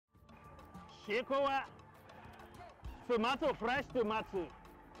Shekowa. Tomato, fresh tomato.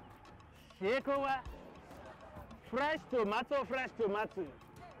 Shekowa. Fresh tomato.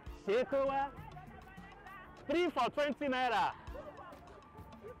 Shekowa. 3 for 20 naira.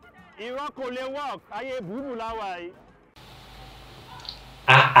 Irọ́ kò lè work. Ayé búburú láwa yìí.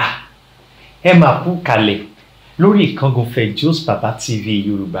 Ẹ máa kú kalẹ̀ lórí ìkángun Fejos Baba TV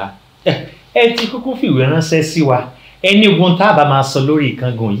Yorùbá. Ẹ ti kúkú fìwé ránṣẹ́ sí wa. Ẹni ogun tá a bá máa sọ lórí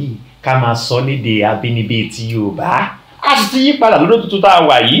ìkángun yìí ká máa sọ lédè abínibí ti Yorùbá. A sì ti yí padà lọ́dún tuntun tá a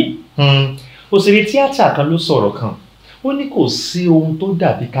wà yìí. Òṣèré tíátà kan ló sọ̀rọ̀ kan. Ó ní kò sí ohun tó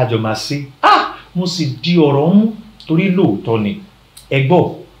dàbí kájọ máa ṣe. Mo sì di ọ̀rọ̀ mú torí lóòótọ́ ni. Ẹ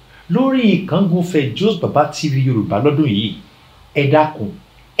gbọ́ lórí ìkángun Fejos Baba TV Yorùbá lọ́dún yìí. Ẹ dákun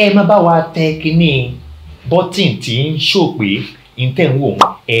ẹ má bá wa tẹ kíní bọ́tìn tí ń ṣò pé ìtẹ̀ ń wò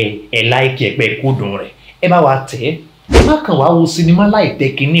ẹ láìkí ẹ̀pẹ́ kódùn rẹ̀. Ẹ bá wa tẹ̀ ẹ má kàn wá wo sinimá láì tẹ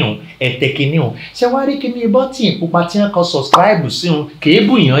kíní o ẹ tẹ kíní o. Ṣé wá rí kíní bọ́tìn pupa tí wọ́n kan subscribe sí wọn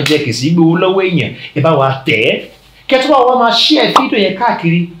kèébù èèyàn jẹ kìí sí gbowó lọ́wọ́ èèyàn. Ẹ bá wa tẹ̀ ẹ́ kẹtùbà wa máa share fídíò yẹn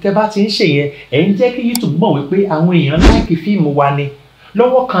káàkiri. Tẹ bá ti ń ṣe yẹn ẹ ń jẹ́ kí YouTube mọ̀ wípé àwọn èèyàn láìkí fíìmù wa ni.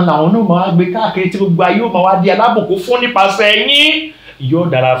 Lọ́wọ́ kan làwọn náà máa gbé káàkiri tí gbogbo ayé ó máa wá di alábùkún fún nípasẹ̀ yín. Yóò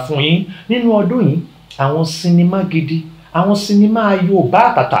dára fún yín nínú ọdún yìí àwọn sinimá gidi àwọn sinimá Yorùbá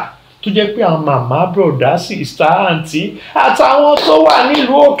àtàtà tó jẹ́ pé àwọn màmá bùrọ̀dá sìstá àǹtí àtàwọn tó wà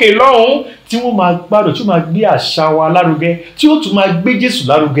nílùú òkè lọ́hùn tí wọ́n máa gbádùn tí ó máa gbé àṣà wa lárugẹ tí ó tún máa gbé Jésù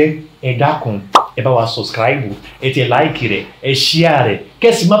lárugẹ. Ẹ dákun ẹ bá wa subscribe ẹ tẹ láìkì rẹ ẹ share rẹ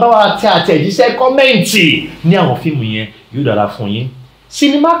kẹsì má bá wa tẹ àtẹ̀jíṣẹ́ kọ́mẹ́ǹtì ní àwọn fíìmù yẹn. Yóò dára fún yín.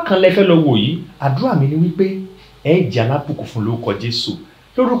 Sinimá kan lẹ fẹ́ lọ wò yìí àdúrà mi ni wípé ẹ jẹ́ alábùkún fún lórúkọ Jésù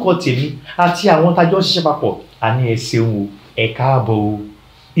lórúkọ tèmi àti àwọn tájọ́ ń ṣiṣẹ́ papọ̀ àní ẹ ṣeun o ẹ káàbọ̀ o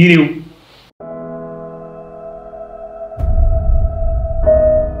ire o.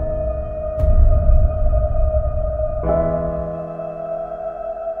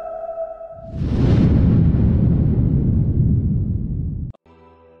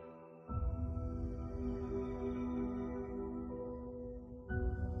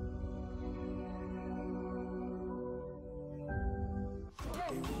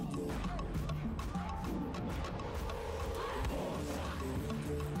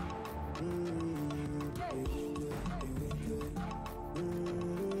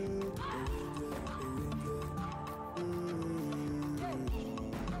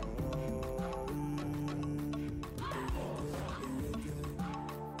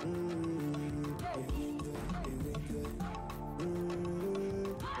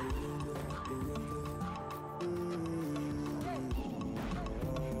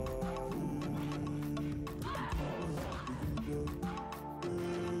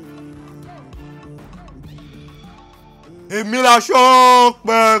 Èmi la ṣọ́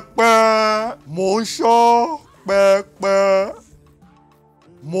pẹ́pẹ́, mò ń ṣọ́ pẹ́pẹ́,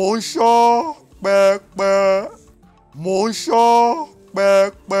 mò ń ṣọ́ pẹ́pẹ́, mò ń ṣọ́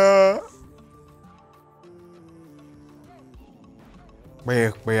pẹ́pẹ́.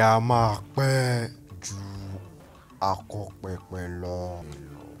 Pẹ́pẹ́ a máa pẹ́ ju akọpẹpẹ lọ.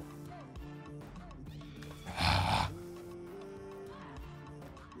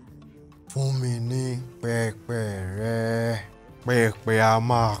 Fún mi ní pẹ́pẹ́ rẹ. Pẹ́pẹ́ a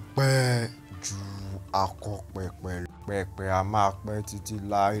máa pẹ́ ju akọpẹpẹ lọ. Pẹ́pẹ́ a máa pẹ́ títí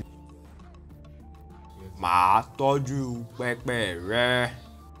láì. Màá tọ́jú pẹ́pẹ́ rẹ.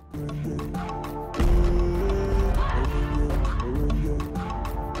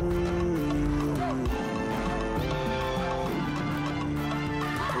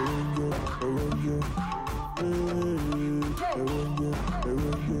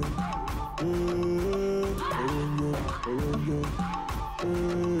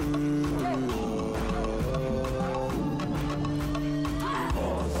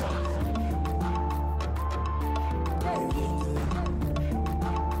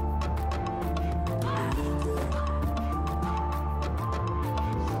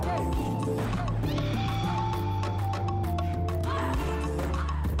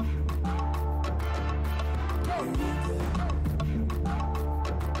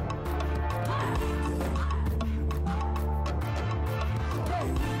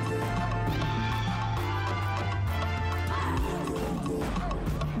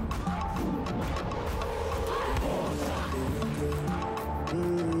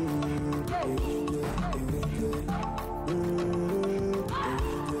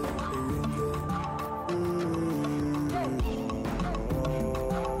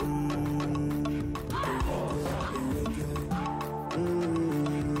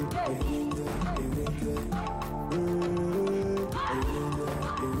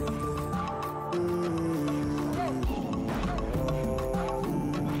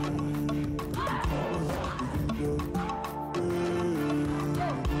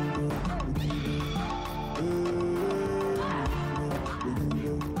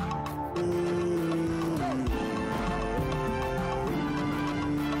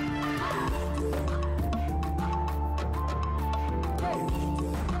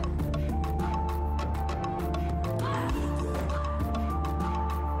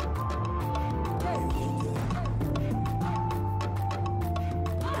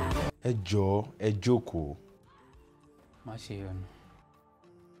 Ẹ jọ̀ọ́, ẹ jókòó. Má ṣe yọnu.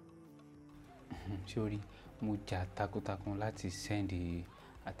 Sórí, mo jà takuntakun láti sẹ́ndì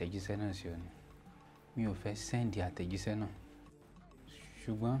àtẹ̀jíṣẹ́ náà sí ọ ni. Mi ò fẹ́ sẹ́ndì àtẹ̀jíṣẹ́ náà.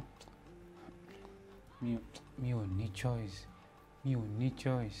 Ṣùgbọ́n mi ò ní choice. Mi ò ní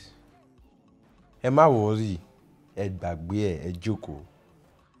choice. Ẹ má worry, ẹ gbàgbé ẹ jókòó.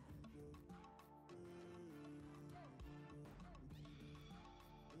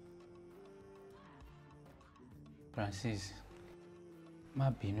 Francis,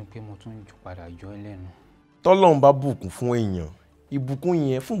 má bínú pé mo tún padà yọ ẹ́ lẹ́nu. Tọ́lọ́run bá bùkún fún èèyàn, ìbùkún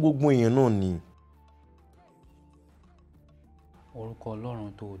yẹn fún gbogbo èèyàn náà ni. Orúkọ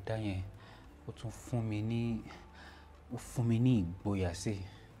Ọlọ́run tó dá yẹn, ó tún fún mi ní ìgboyà sí.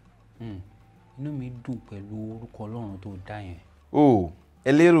 Inú mi dùn pẹ̀lú orúkọ Ọlọ́run tó dá yẹn. Ó,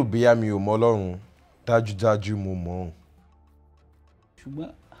 ẹ lérò bóyá mi ò mọ Ọlọ́run, dájúdájú mo mọ̀ ọ́n. Ṣùgbọ́n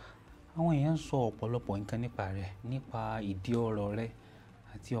àwọn èèyàn ń sọ ọ̀pọ̀lọpọ̀ nǹkan nípa rẹ̀, nípa ìdí ọ̀rọ̀ rẹ̀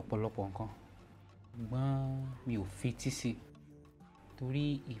àti ọ̀pọ̀lọpọ̀ nǹkan. Ṣùgbọ́n mi ò fetí sí,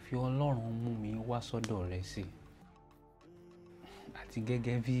 torí ìfẹ́ Ọlọ́run mú mi wá sọ́dọ̀ rẹ̀ sí, àti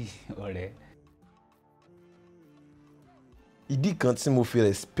gẹ́gẹ́ bí ọ̀rẹ́. Ìdí kan tí mo fi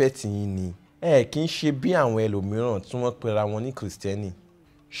respect yín ni ẹ kì í ṣe bí àwọn ẹlòmíràn tí wọ́n pera wọn ní Kristẹni,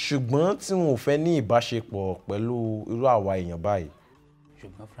 ṣùgbọ́n tí wọn ò fẹ́ ní ìbáṣepọ̀ pẹ̀lú irú àwa èèyàn báyìí.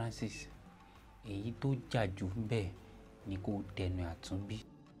 Ṣùgbọ́n Francis, èyí tó jà jù bẹ́ẹ̀ ni kó dẹnu àtúnbí.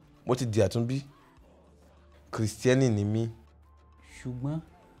 Mo ti di àtúnbí. Kristẹni ni mí. Ṣùgbọ́n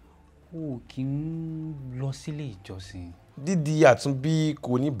o kì í lọ sílé ìjọsìn. Dídi àtúnbí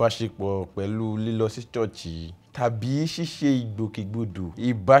kò ní ìbáṣepọ̀ pẹ̀lú lílọ sí ṣọ́ọ̀ṣì tàbí ṣíṣe ìgbòkègbodò.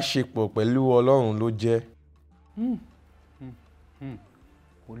 Ìbáṣepọ̀ pẹ̀lú Ọlọ́run ló jẹ́.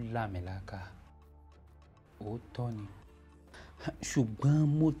 Ó lámìlaka. Òótọ́ ni. Ṣùgbọ́n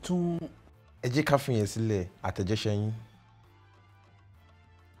mo tún. Ẹ jẹ́ ká fi yẹn sílẹ̀, àtẹ̀jíṣẹ́ yín.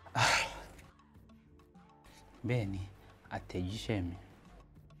 Bẹ́ẹ̀ ni, àtẹ̀jíṣẹ́ mi.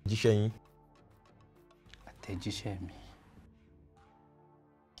 Àtẹ̀jíṣẹ́ yín. Àtẹ̀jíṣẹ́ mi.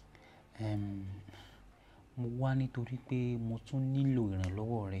 Mo wá nítorí pé mo tún nílò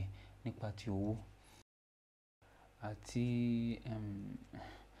ìrànlọ́wọ́ rẹ nípa ti owó àti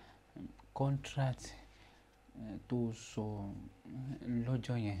contract tó sọ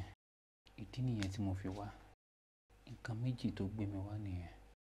lọ́jọ́ yẹn. Ìdí nìyẹn tí mo fi wá. Nǹkan méjì tó gbé mi wá nìyẹn.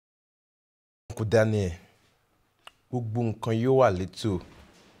 Uncle Daniel, gbogbo nǹkan yóò wà létò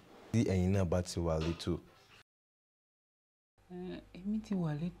tí ẹ̀yin náà bá ti wà létò. Èmi ti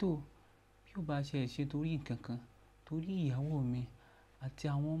wà létò bí ó bá ṣe torí nǹkan kan, torí ìyàwó mi àti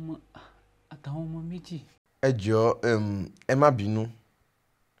àwọn ọmọ méjì. Ẹ jọ̀ọ́, ẹ má bínú.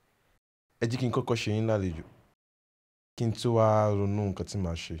 Ẹ jẹ́ kí n kọ́kọ́ ṣe yín lálejò kí n tó wá ronú nǹkan tí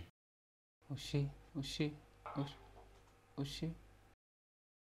màá ṣe. Ó ṣé.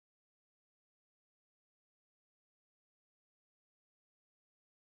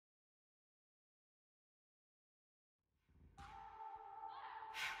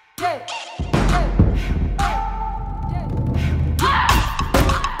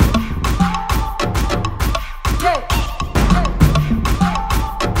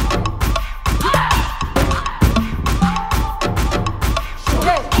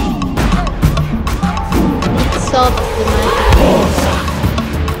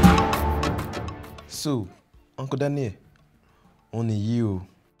 So, Uncle Daniel, òun nìyí o.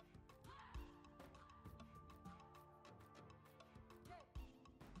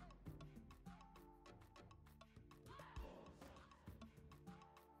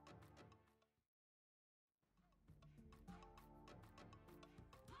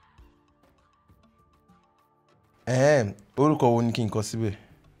 Orúkọ wo ni kí n kọ síbẹ̀?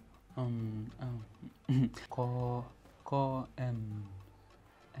 Kọ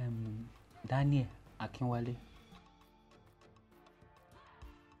Daniel Akínwálé.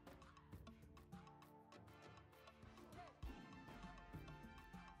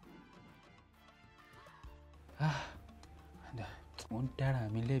 Mo ń dára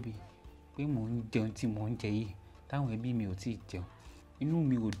mi lẹ́bi pé mò ń jẹun tí mò ń jẹ yìí táwọn ẹbí mi ò tí ì jẹun. Inú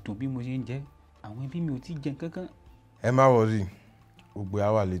mi ò dùn bí mo ṣe ń jẹ. Àwọn ẹbí mi ò tí ì jẹun kankan. Ẹ má worry, gbogbo á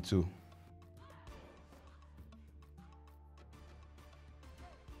wà létò.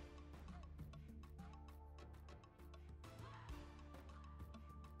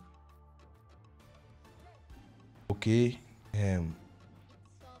 Okay,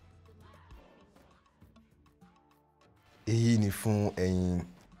 èyí ni fún ẹ̀yin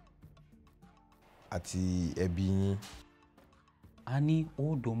àti ẹbí yín. A ní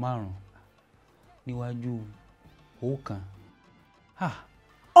òdo 5 níwájú 1.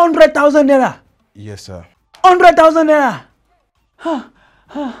 100,000 naira. Yes, sir. 100,000 naira.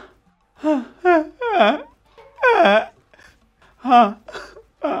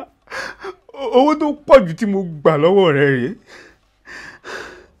 Owó tó pọ̀ jù tí mo gbà lọ́wọ́ rẹ rèé.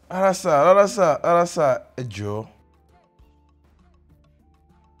 Rárá sà, ẹ jọ̀ọ́.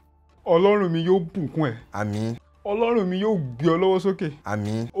 Ọlọ́run mi yóò bùkún ẹ. Àmín. Ọlọ́run mi yóò gbé ọ lọ́wọ́ sókè.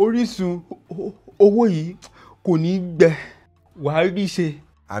 Àmín. Orísun owó yìí kò ní gbẹ. Wàá rí ṣe.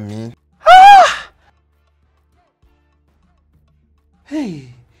 Àmín.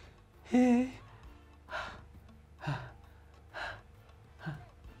 Hey.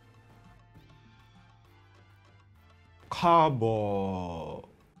 Káàbọ̀.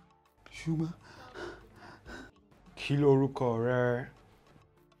 Ṣùgbọ́n Kí lorúkọ rẹ?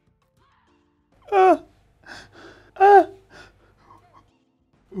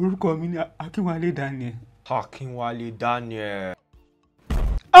 orúkọ mi ni Akínwálé Daniel. Akínwálé Daniel.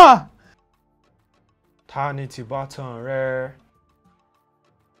 Ta ni tìbátan rẹ?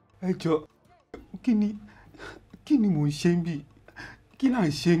 Ẹ jọ̀ọ́, kí ni mò ń ṣe ń bì? Kí là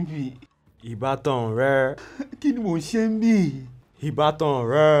ń ṣe ń bì? Ìbátan rẹ. Kí ni mò ń ṣe ń bì? Ìbátan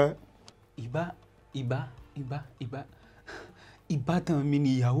rẹ. Ìbátan mi ni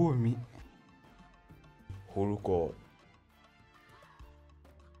ìyàwó mi. Orúkọ.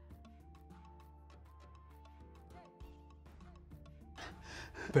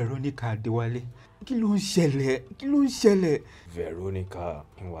 Veronica Adewale. Kí ló ń ṣẹlẹ̀? Veronica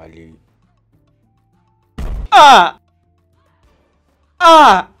Nwale.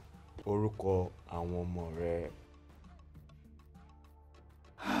 Orúkọ àwọn ọmọ rẹ.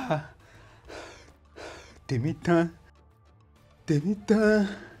 Tèmi tán.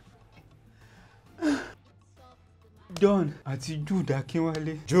 John àti Jude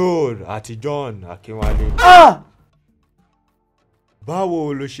Akínwálé. Jude àti John Akínwálé.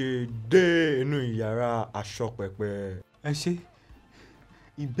 Báwo ló ṣe dé inú yàrá ASOPEPE? Ẹ ṣe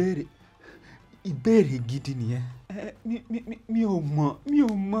ìbéèrè gidi nìyẹn. Mi ò mọ̀.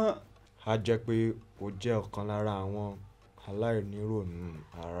 A jẹ́ pé o jẹ́ ọ̀kan lára àwọn aláìníròònú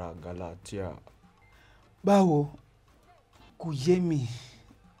ará Galatia. Báwo? Kò yé mi.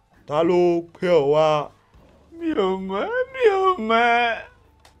 Ta ló pè ọ́ wá? Mi ò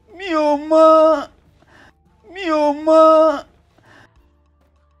mọ̀.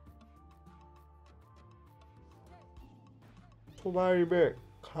 Tó bá rí bẹ́ẹ̀,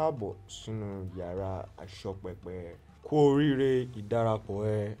 káàbọ̀ sínú yàrá ASOPEPE. Kú oríire ìdárapọ̀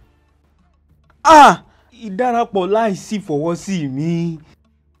ẹ. Ìdárapọ̀ láìsí ìfọwọ́sí mi.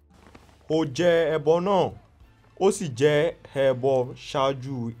 Ó jẹ́ ẹbọ náà, ó sì jẹ́ ẹbọ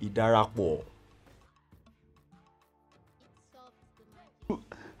ṣáájú ìdárapọ̀.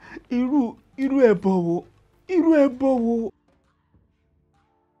 Irú ẹbọ wo?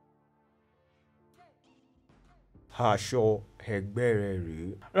 Aṣọ ẹgbẹ́ rẹ rèé.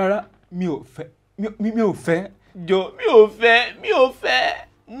 Rárá, mi ò fẹ́. Jọ, mi ò fẹ́.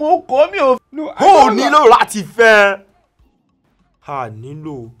 Mo kọ̀, mi ò fẹ́. Ó nílò láti fẹ́. A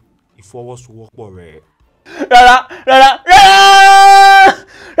nílò ìfọwọ́sowọ́pọ̀ rẹ. Rárá.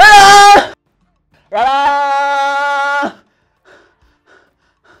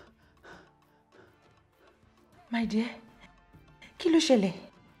 My dear, kí ló ṣẹlẹ̀?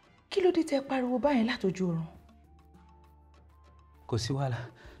 Kí ló dé tẹ́ pariwo báyẹn látojú oorun? Kò sí wàhálà.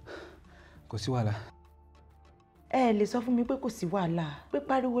 Ẹ lè sọ fún mi pé kò sí wàhálà, pé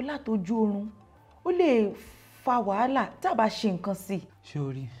pariwo látojú oorun ó lè fa wàhálà tá a bá ṣe nǹkan sí. Ṣé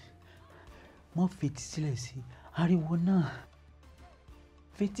o rí? Mo fetí sílẹ̀ sí ariwo náà.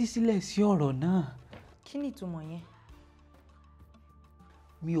 Fetí sílẹ̀ sí ọ̀rọ̀ náà. Kí ni ìtumọ̀ yẹn?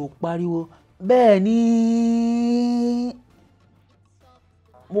 Mi ò pariwo. Bẹ́ẹ̀ ni.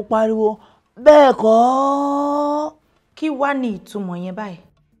 Mo pariwo. Bẹ́ẹ̀ kọ́. Kí wá ní ìtumọ̀ yẹn báyìí?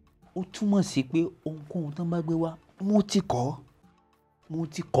 Ó túmọ̀ sí pé ohunkóhun tán bá gbé wá, mo ti kọ̀.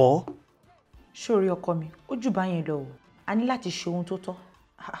 Ṣórí ọkọ mi, ó jù báyẹn lọ o. A ní láti ṣe ohun tó tọ́.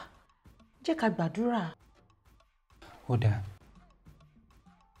 Jẹ́ ká gbàdúrà. Ó dáa.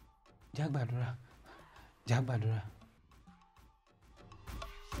 Já gbàdúrà.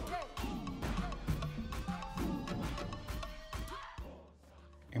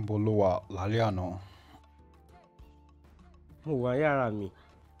 Ibo ló wà lálẹ́ àná? Mo wà yàrá mi.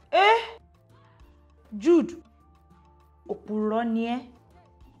 Jude, òpùrọ́ ni ẹ́.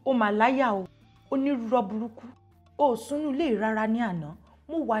 Ó mà láyà o. Onírúurọ́ burúkú. Ó súnú ilé rárá ní àná.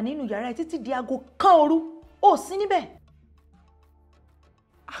 Mo wà nínú yàrá ẹ títí di aago kan òru. Ó sí níbẹ̀.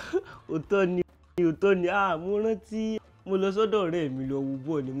 Òótọ́ ni. Mo rántí mo lọ sọ́dọ̀ ọ̀rẹ́ mi lọ wo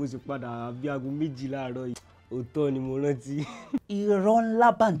bọ́ọ̀ ni mo sì padà bí aago 2 láàárọ̀ yìí. òótọ́ ni mo rántí. irọ́ ńlá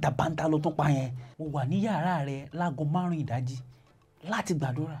bàǹtàbàǹtà ló tún pa yẹn. mo wà ní yàrá rẹ láago 5 ìdájí láti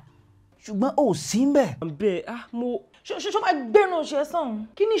gbàdúrà ṣùgbọ́n ò sí ń bẹ̀. bẹ́ẹ̀ mo. ṣoṣo máa gbẹ́nu ṣe sàn.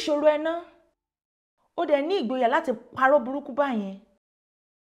 kí ni ìṣòro ẹ ná? ó dẹ̀ ní ìgboyà láti parọ́ burúkú báyẹn.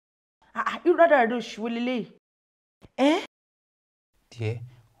 irú dáadáa òṣìwò lélẹ́yìí. díẹ̀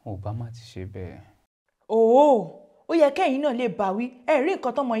Obama ti ṣe bẹ́ẹ̀. ó yẹ kẹ́yìn náà lè báwí. ẹ rí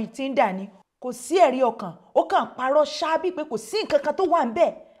nǹkan tọmọ yìí ti ń dà ní. kò sí ẹ̀rí ọkàn ó kàn parọ́ ṣáábì pé kò sí nǹkan kan tó wà ń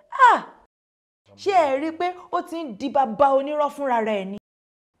bẹ̀. ṣé ẹ rí i pé ó ti ń di bàbá onírọ́ fúnra rẹ̀ ni.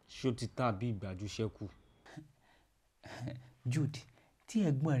 ṣó ti tán àbí ìgbàjú ṣẹ́kù. Jude, tí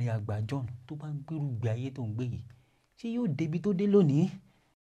ẹ̀gbọ́n rẹ̀ àgbà John tó bá ń gbèrú gbé ayé tó ń gbé yìí ṣé yóò débi tó dé lónìí?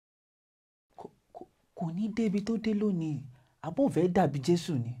 kò ní débi tó dé lónìí. àbò fẹ́ dàbí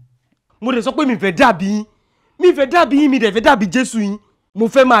Jésù ni. mo lè sọ pé mi fẹ́ dàbí yín, mi fẹ́ dàbí yín, mi dẹ̀ fẹ́ dàbí Jésù yín. mo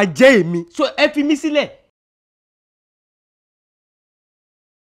fẹ́ máa jẹ́ èmi, so ẹ fi mí sílẹ̀.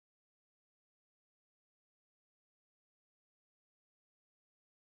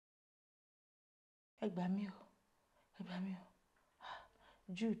 ẹ gbà mí o.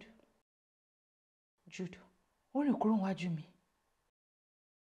 Jude ó rìn kúrò wájú mi.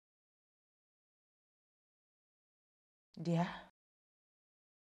 díà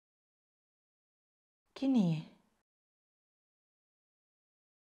kí nìyẹn?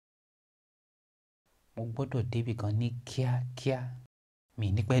 mo gbọ́dọ̀ débi kan ní kíákíá mi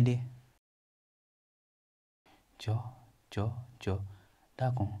ní pẹ́ dé. jọ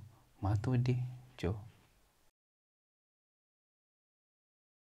dákun màá tó dé jọ.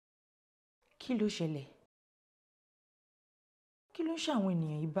 kí ló ṣẹlẹ̀? kí ló ń ṣàwọn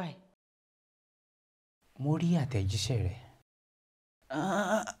ènìyàn yìí báyìí? mo rí àtẹ̀jíṣẹ́ rẹ̀.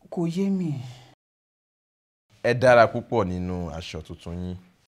 kò yé mi. ẹ dára púpọ̀ nínú aṣọ tuntun yín.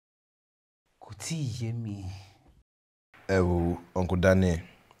 kò tí ì yé mi. ẹ wo Uncle Daniel,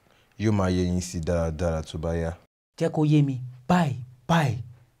 yóò máa yé yín sí dáradára tó bá yá. jẹ́ kó yé mi báyìí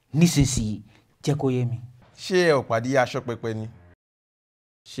nísinsìnyí jẹ́ kó yé mi. ṣé ẹ ò pàdé ASOPEPE ni?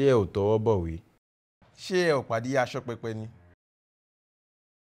 ṣé ẹ ò tọwọ́ bọ̀wé? ṣé ẹ ò pàdé ASOPEPE ni?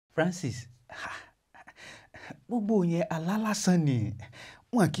 Francis, gbogbo yẹn àlá lásán ni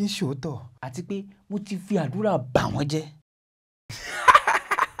wọn kì í ṣòótọ́ àti pé mo ti fi àdúrà bà wọ́n jẹ́.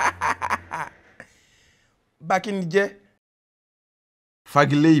 bá kí ni jẹ́?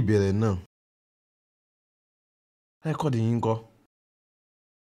 fagilé ìbẹ̀rẹ̀ náà. rẹ́kọ̀dì yín ńkọ́?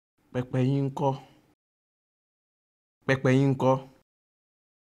 pẹpẹ yín ńkọ́? pẹpẹ yín ńkọ́?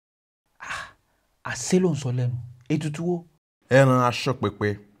 àṣé ló ń sọ lẹ́nu. ètùtù wo? ẹran ASOPEPE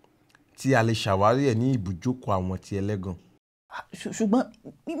tí a lè ṣàwárí ẹ̀ ní ibùjókòó àwọn ti ẹlẹ́gàn. ṣùgbọ́n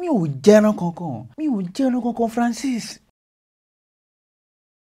mi ò jẹ́ran kankan Francis.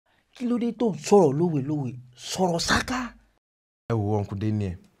 kí ló dé tó ń sọ̀rọ̀ lówelówe sọ̀rọ̀ sáká? ẹ wo Uncle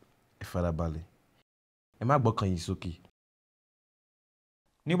Daniel, ẹ farabalẹ̀, ẹ má gbọ́kàn yín sókè.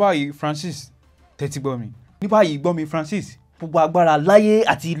 ní báyìí Francis tẹ́tí gbọ́ mi. ní báyìí gbọ́ mi Francis. gbogbo agbára láyé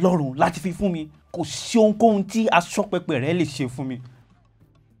àti lọ́run láti fi fún mi. kò sí ohunkóhun tí ASOPEPE rẹ lè ṣe fún mi.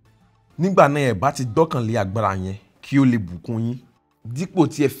 nígbà náà ẹ bá ti gbọ́kànlé agbára yẹn kí ó lè bùkún yín dípò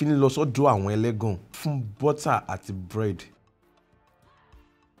tí ẹ fi ń lọ sọ́dọ̀ àwọn ẹlẹ́gàn fún bọ́tà àti bread.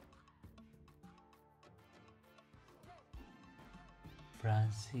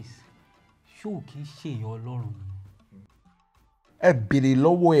 Francis, ṣó kìí ṣe èèyàn Ọlọ́run ni? ẹ béèrè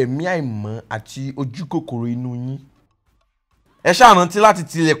lọ́wọ́ ẹ̀mí àìmọ́ àti ojú kòkòrò inú yín. ẹ ṣáà rántí láti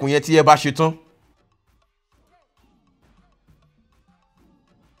tilẹ̀kùn yẹn tí ẹ bá ṣe tán.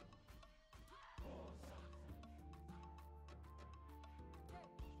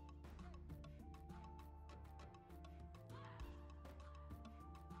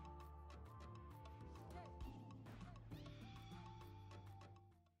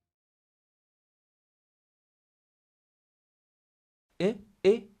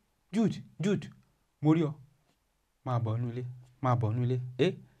 Jude mo rí ọ. máa bọ̀ nulẹ̀ máa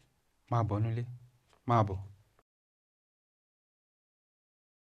bọ̀ máa bọ̀.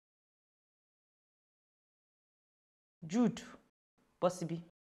 Jude, bọ́ síbí.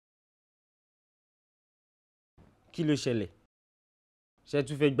 kí ló ṣẹlẹ̀? ṣé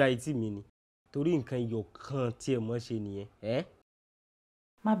tún fẹ́ gba etí mi ni? torí nǹkan iyọ̀ kan tí ẹ mọ̀ ṣe nìyẹn.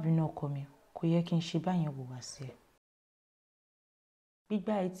 má bínú ọkọ mi, kò yẹ kí n ṣe báyẹn wò wá sí ẹ.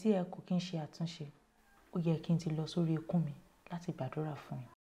 gbígbá etí ẹ kò kí n ṣe àtúnṣe. ó yẹ kí n ti lọ sórí ikún mi láti gbàdúrà fún ẹ.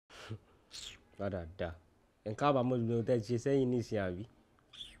 padà dá nǹkan àbámọ̀ ló tẹ́ ṣe sẹ́yìn nísìnyí àbí?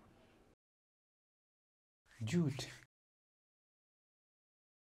 Jude,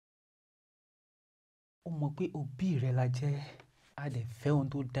 ó mọ̀ pé òbí rẹ la jẹ́, a lè fẹ́ ohun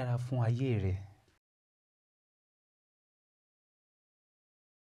tó dára fún ayé rẹ.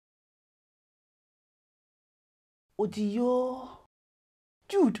 ó ti yọ.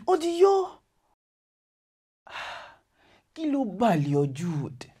 Jude, ó ti yọ. Kí ló bàlẹ̀ ọ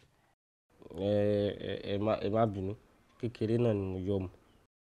Jude? ẹ má bínú, kékeré náà ni mo yọ mu.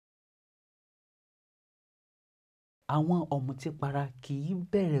 Àwọn ọ̀mùtípara kì í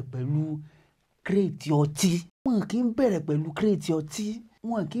bẹ̀rẹ̀ pẹ̀lú kírètì ọtí. Wọn kì í bẹ̀rẹ̀ pẹ̀lú kírètì ọtí.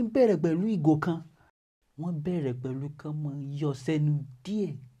 Wọn kì í bẹ̀rẹ̀ pẹ̀lú ìgò kan. Wọ́n bẹ̀rẹ̀ pẹ̀lú kán máa yọ sẹ́nu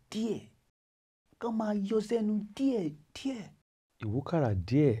díẹ̀díẹ̀. Kán máa yọ sẹ́nu díẹ̀díẹ̀. Ìwúkàrà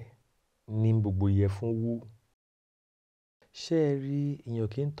díẹ̀ ní gbogbo ìyẹ̀fun wú. Ṣé ẹ rí èèyàn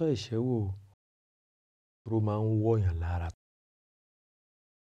kí ń tọ́ ìṣẹ́ wò ló máa ń wọ̀yàn lára. Ó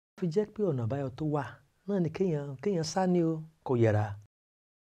fi jẹ́ pé ọ̀nà àbáyọ tó wà náà ni kéèyàn sá ní o kò yẹra.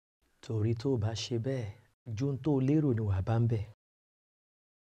 Torí tó bá ṣe bẹ́ẹ̀ ju ohun tó lérò ni wàá bá ń bẹ̀.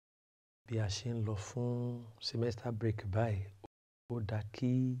 Bí a ṣe ń lọ fún semester break báyìí, ó dáa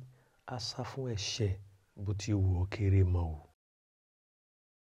kí a sá fún ẹ̀ṣẹ̀ bó ti wù ó kéré mọ́ o.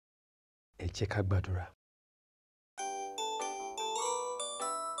 Ẹ jẹ́ ká gbàdúrà.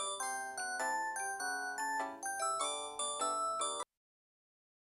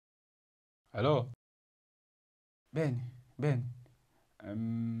 Hello. Bẹ́ẹ̀ni, bẹ́ẹ̀ni.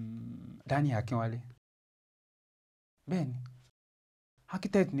 Daniel Akínwálé. Bẹ́ẹ̀ni.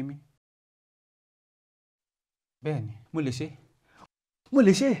 Architect ni mí. Bẹ́ẹ̀ni, mo lè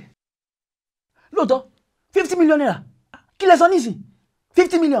ṣe. Lóòótọ́, 50 million naira. Kí lẹ sọ nísìn?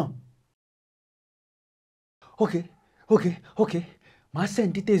 50 million. Okay. Màá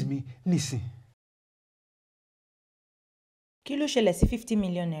send details mi nísìn. Kí ló ṣẹlẹ̀ sí 50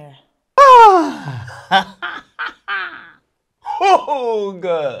 million naira? Oh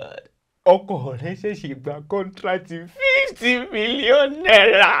God! Ọkọ rẹ ṣẹ̀ṣẹ̀ gba kọ́ńtrátì 50 million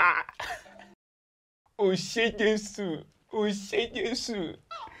naira. Ó ṣé Jésù.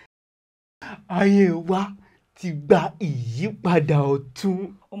 Ayé wa ti gba ìyípadà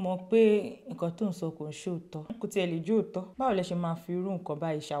ọ̀tun. Ó mọ̀ pé nǹkan tó ń sọ kò ń ṣòótọ́. Kò tiẹ̀ lè jó òótọ́. Báwo lẹ ṣe máa fi irú nǹkan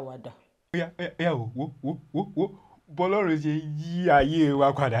báyìí ṣàwàdà? Ó wo. Bọ́lọ́run ṣe yí ayé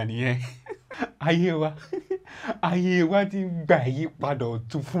wa padà nìyẹn. Ayé wa ti gba ìyípadà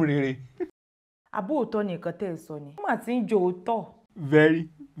ọ̀tun fún rere. Àbó òótọ́ ni nǹkan tẹ́ ẹ sọ ni. Ó mà ti ń jó òótọ́. Very,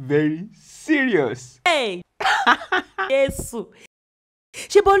 very serious. Jésù.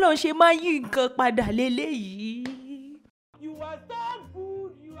 Ṣé bọ́lọ́run ṣe máa yí nǹkan padà léléyìí? You are so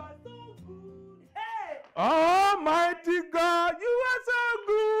good. Hey! Almighty God, you are so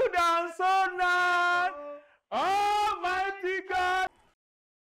good and so nice. Almighty God.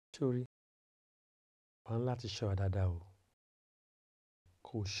 Sórí, wọ́n láti ṣọ́ra dáadáa o.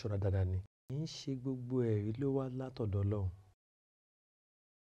 Kó o ṣọ́ra dáadáa ni. Kì í ṣe gbogbo ẹ̀rí ló wá látọ̀dọ̀ Ọlọ́run.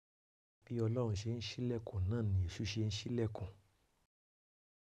 Bí Ọlọ́run ṣe ń ṣílẹ̀kùn náà ni Èṣù ṣe ń ṣílẹ̀kùn.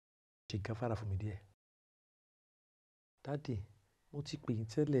 Ṣe gáfárà fún mi díẹ̀. Dádì, mo ti pè yín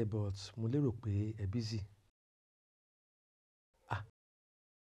tẹ́lẹ̀ but mo lérò pé ẹ busy.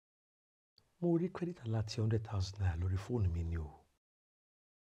 Mo rí credit láti 100,000 naira lórí fóònù mi ni o.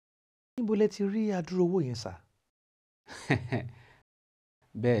 Níbo lẹ ti rí adúrú owó yẹn sà?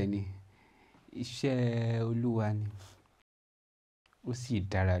 Bẹ́ẹ̀ni, iṣẹ́ Olúwa ni. Ó sì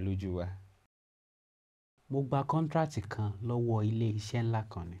dára lójú wa. Mo gba kọ́ńtrátì kan lọ́wọ́ ilé iṣẹ́ ńlá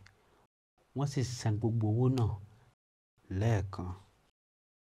kan ni. Wọ́n sì san gbogbo owó náà lẹ́ẹ̀kan.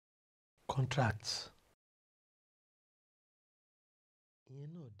 Contract. Ìyẹn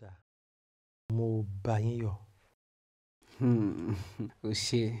náà dáa. Mo bá yín yọ̀. Ó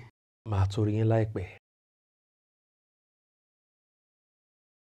ṣe. Màá tó rí yín láìpẹ́.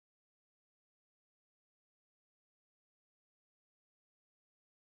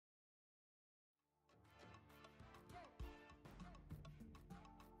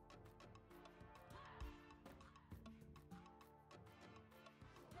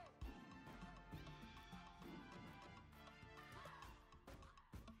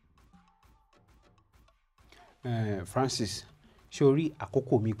 Francis, ṣé o rí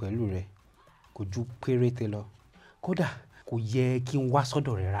àkókò mi pẹ̀lú rẹ kò ju péréte lọ. Kódà kò yẹ kí n wá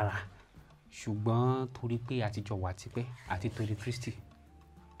sọ́dọ̀ rẹ rárá. Ṣùgbọ́n torí pé a ti jọ wà tipẹ́ àti torí Kristi.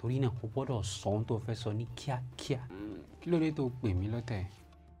 Torí náà o gbọ́dọ̀ sọ ohun tó fẹ́ sọ ní kíákíá. Kí ló dé tó pè mí lọ́tẹ̀?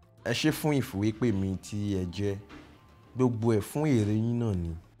 Ẹ ṣé fún ìfìwépè mi tí ẹ jẹ́. Gbogbo ẹ̀ fún èrè yín náà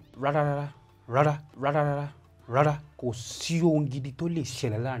ni. Rárá, kò sí ohun gidi tó lè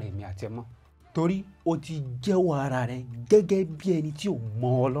ṣẹlẹ̀ láàrin mi àti ẹ mọ́. Torí o ti jẹ́wọ́ ara rẹ gẹ́gẹ́ bí ẹni tí ò mọ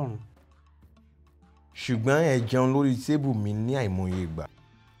Ọlọ́run. Ṣùgbọ́n ẹ jẹun lórí tébù mi ní àìmọye ìgbà.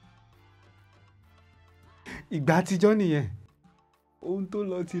 Ìgbà àtijọ́ nìyẹn. Ohun tó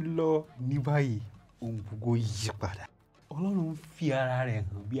lọ ti lọ. Ní báyìí, ohun gbogbo yí padà. Ọlọ́run fi ara rẹ̀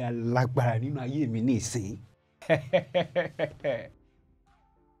hàn bí alágbára nínú ayé mi ní ìsìn.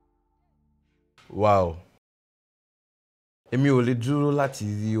 Wow. Èmi ò lè dúró láti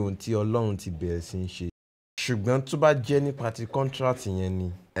rí ohun tí Ọlọ́run ti bẹ̀rẹ̀ sí í ṣe. Ṣùgbọ́n tó bá jẹ́ nípa ti contract yẹn ni,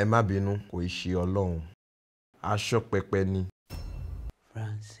 ẹ má bínú, kò í ṣe Ọlọ́run. ASOPEPE ni.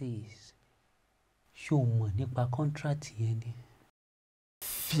 Francis, ṣé o mọ̀ nípa contract yẹn ni?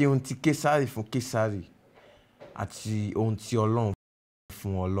 Fi ohun tí Késárì fún Késárì àti ohun tí Ọlọ́run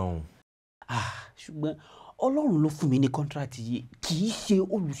fún Ọlọ́run. Ṣùgbọ́n Ọlọ́run ló fún mi ní contract yìí, kì í ṣe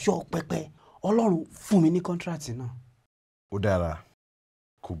olùṣọ́ pẹpẹ. Ọlọ́run fún mi ní contract náà. Ó dára,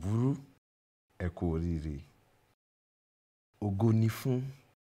 kò burú, ẹ kú oríire. Ògo ni fún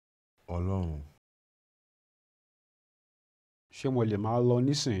Ọlọ́run. Ṣé mo lè máa lọ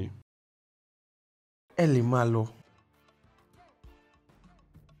nísìnyí? Ẹ lè máa lọ.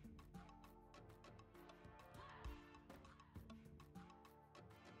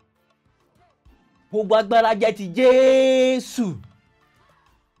 Gbogbo agbára jẹ́ ti Jésù.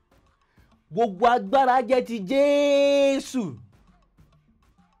 Gbogbo agbára jẹ́ ti Jésù.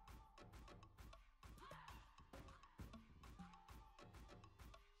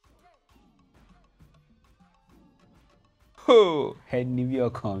 Ẹni bí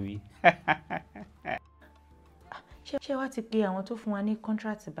ọkàn mi. Ṣé wàá ti pe àwọn tó fún wa ní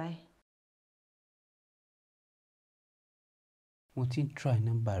contract báyìí? Mo ti ń try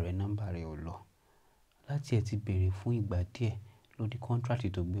nọ́mbà rẹ̀ ò lọ. Láti ẹ̀ ti béèrè fún ìgbà díẹ̀ lórí contract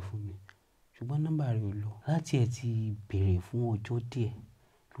tó gbé fún mi. Ṣùgbọ́n nọ́mbà rẹ̀ ò lọ. Láti ẹ̀ ti béèrè fún ọjọ́ díẹ̀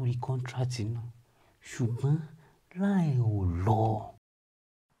lórí contract náà. Ṣùgbọ́n láì ò lọ.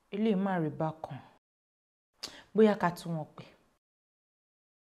 Ilé má rí bákan. Bóyá ká tún wọn pè.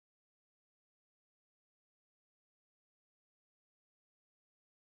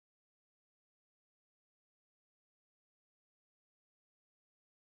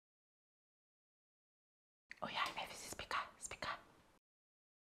 Oh yeah, speaker.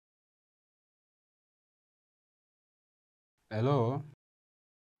 Hello,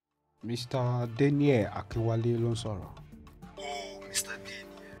 Mr. Daniel Akínwálé ló ń sọ̀rọ̀. Oh, Mr. Daniel.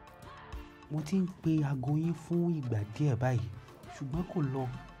 Mo ti ń pe aago yín fún ìgbà díẹ̀ báyìí, ṣùgbọ́n kò lọ.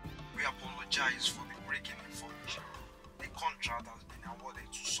 We apologize for the breaking information. The contract has been awarded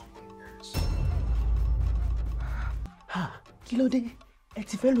to someone else. Kí ló dé? Ẹ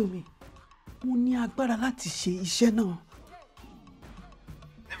ti fẹ́ lò mí. Mo ní agbára láti ṣe iṣẹ́ náà.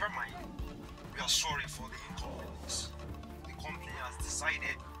 Never mind. We are sorry for the inconvenience. The company has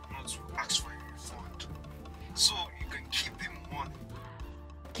decided not to ask for a refund, so you can keep the money.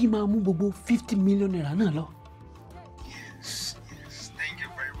 Kí máa mú gbogbo 50 million naira náà lọ. Yes. Thank you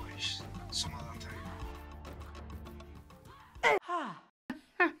very much. Some other time.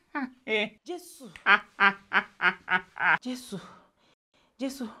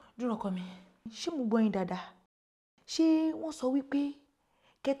 Jésù, dúró ọkọ mi. Ṣé mo gbọ́ yín dáadáa? Ṣé wọ́n sọ wípé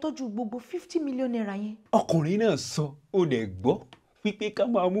kẹ́ tọ́jú gbogbo 50 million naira yẹn? Ọkùnrin náà sọ, ó dẹ̀ gbọ́ wípé ká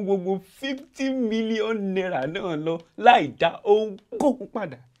máa mú gbogbo 50 million naira náà lọ láì dá ohunkóhun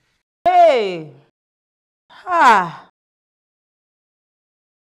padà.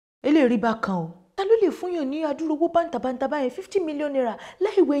 Eléyìí rí bákan o. Ta ló lè fún yàn ní adúrú owó bántabanta báyẹn 50 million naira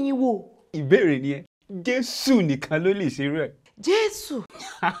láì wẹ̀yìn wò? Ìbéèrè ni ẹ, Jésù nìkan ló lè ṣe rẹ̀.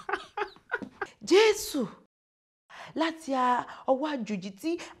 Jésù láti ọwọ́ àjòjì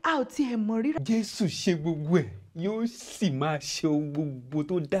tí a ò tiẹ̀ mọ̀ rí. Jésù ṣe gbogbo ẹ̀, yóò sì máa ṣe ohun gbogbo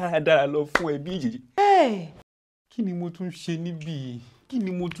tó dáradára lọ fún ẹbí yìí. Kí ni mo tún ṣe níbí? Kí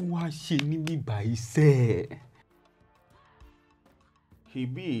ni mo tún wá ṣe níbí báyìí sẹ́ẹ̀?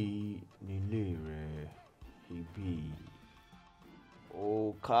 Ibí nílé rẹ̀, ibí.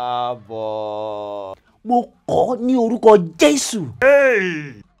 Ó káàbọ̀. Mo kọ̀ ní orúkọ Jésù.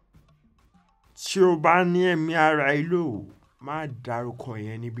 Tí o bá ní ẹ̀mí ara ìlò, má dárúkọ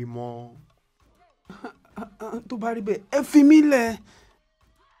yẹn níbí mọ́. Tó bá rí bẹ́ẹ̀, ẹ fi mí lẹ̀.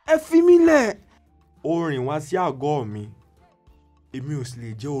 Ẹ fi mí lẹ̀. Ó rìn wá sí àgọ́ mi, èmi ò sì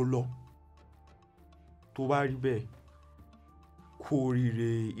lè jẹ́ ó lọ. Tó bá rí bẹ́ẹ̀, kú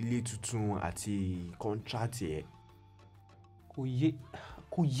oríire ilé tuntun àti kọ́ńtrátì ẹ̀.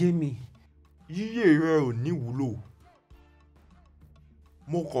 Kò yé mi. Yíyé rẹ ò ní wúlò.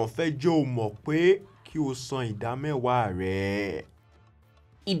 Mo kàn fẹ́ jẹ́ o mọ̀ pé kí o san ìdámẹ́wàá rẹ.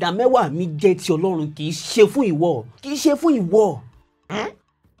 Ìdámẹ́wàá mi jẹ́ ti Ọlọ́run, kì í ṣe fún ìwọ.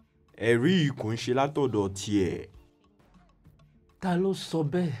 Ẹ̀rí yìí kò ń ṣe látọ̀dọ̀ tiẹ̀. Ta ló sọ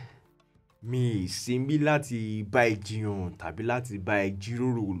bẹ́ẹ̀? Mi ì sinmi láti bá ẹ jiyàn tàbí láti bá ẹ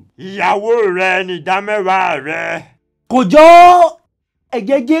jíròrò. Ìyàwó rẹ ni ìdámẹ́wàá rẹ. Kò jọ!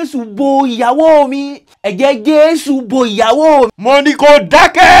 Ẹ̀jẹ̀ Jésù bo ìyàwó mi. Ẹ̀jẹ̀ Jésù bo ìyàwó mi. Mo ní kó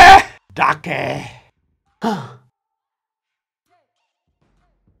dákẹ́. Dákẹ́.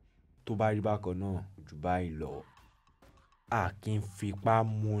 tó bá rí bákan náà jù báyìí lọ a kì í fipá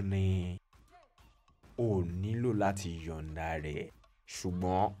múni ò nílò láti yọ̀ǹda rẹ̀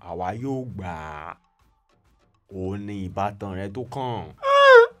ṣùgbọ́n àwa yóò gbà á òun ni ìbátan rẹ tó kàn.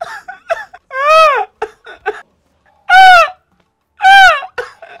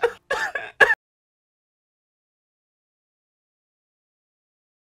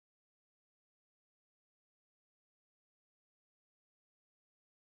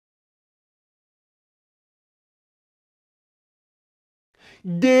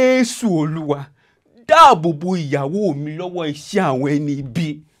 Jésù Olúwa dáàbò bo ìyàwó mi lọ́wọ́ iṣẹ́ àwọn ẹni ibi.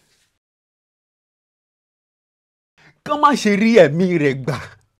 Kán má ṣe rí ẹ̀mí rẹ̀ gbà.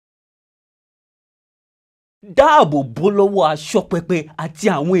 Dáàbò bo lọ́wọ́ ASOPEPE àti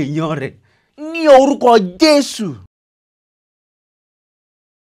àwọn èèyàn rẹ̀ ní orúkọ Jésù.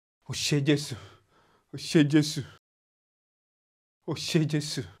 Ó ṣé Jésù, ó ṣé Jésù, ó ṣé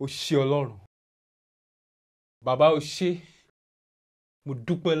Jésù, ó ṣé Ọlọ́run. Bàbá ó ṣé, mo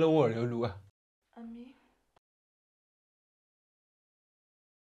dúpẹ́ lọ́wọ́ rẹ Olúwa. Àmín.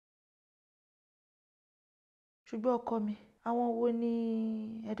 Ṣùgbọ́n ọkọ mi, àwọn wo ni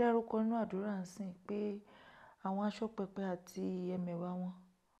ẹ dárúkọ inú àdúrà ń sìn pé àwọn ASOPEPE àti ẹmẹ̀wà wọn?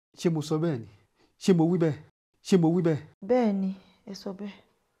 Ṣé mo sọ bẹ́ẹ̀ ni? Ṣé mo wí bẹ́ẹ̀? Ṣé mo wí bẹ́ẹ̀? Bẹ́ẹ̀ ni, ẹ sọ bẹ́ẹ̀.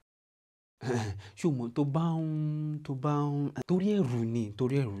 Ṣùgbọ́n tó bá ń torí ẹ̀rù ni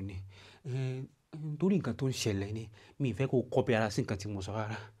torí nǹkan tó ń ṣẹlẹ̀ ni mi ì fẹ́ kó kọ́pì ara sí nǹkan tí mo sọ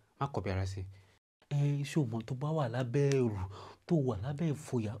rárá má kọ́pì ara sí. Ṣùgbọ́n tó bá wà lábẹ́ ẹ̀rù tó wà lábẹ́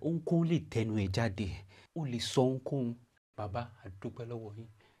ìfòyà ohunkóhun lè tẹnu ẹ̀ jáde ó lè sọ ohunkóhun. Bàbá a dúpẹ́ lọ́wọ́ yín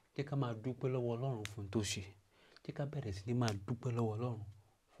jẹ́ ká máa dúpẹ́ lọ́wọ́ Ọlọ́run fún ohun tó ṣe jẹ́ ká bẹ̀rẹ̀ sí ní máa dúpẹ́ lọ́wọ́ Ọlọ́run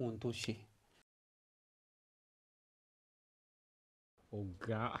fún ohun tó ṣe.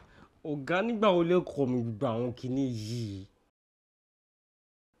 ọ̀gá nígbà wo lè kọ́ mi gbogbo àwọn kinní yìí?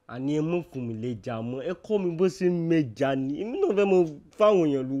 Àní ẹ mọ̀ fún mi lẹ́jà mọ́ ẹ kọ́ mi bó ṣe ń mẹ́ja ni èmi náà fẹ́ mọ fáwọn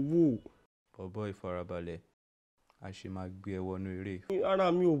èèyàn lówó. Bọ̀bọ́ ìfarabalẹ̀ a ṣe máa gbé ẹ wọnú eré. Ara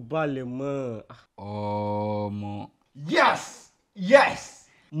mi ò balẹ̀ mọ́. Ọmọ. Yes.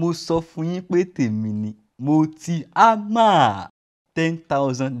 Mo sọ fún yín pé tèmi ni mo ti hámà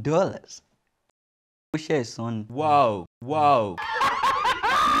 $10,000. Ó ṣe ẹ̀sán ni. Wow.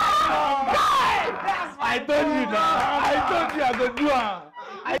 I told you now. I told you I go do am.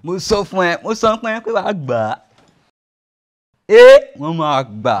 Mo sọ fún ẹ pé wàá gbà á. Wọ́n máa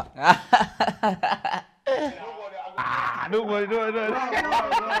gbà. Don't worry.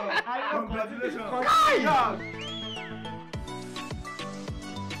 Congratulations.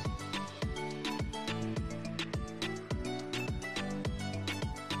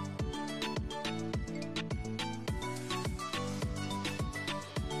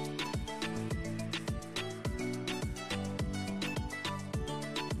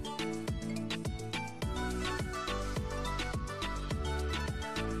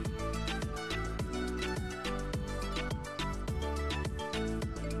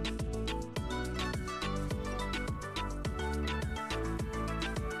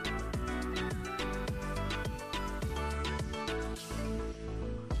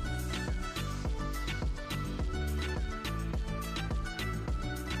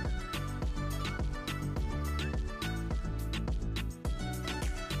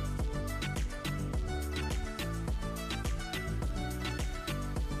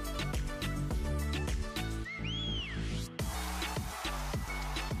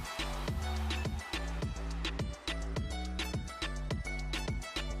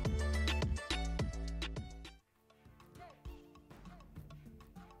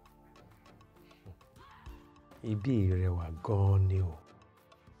 Ibi ìrẹwà gan-an ni o.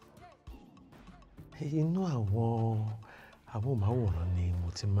 Inú àwọn amóhùnmáwòrán ni mo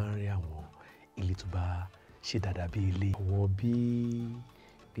ti máa ń rí àwọn ilé tó bá ṣe dáadáa bí ilé. Àwọn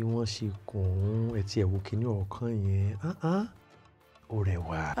bí wọ́n ṣe kùn ún ẹtí ẹ̀wò kìíní ọ̀kan yẹn ó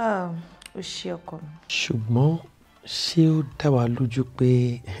rẹwà. Ó ṣe ọkọ mi. Ṣùgbọ́n ṣé ó dá wa lójú pé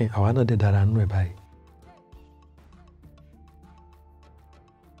àwa náà dẹ̀ dára nú ẹ̀ báyìí?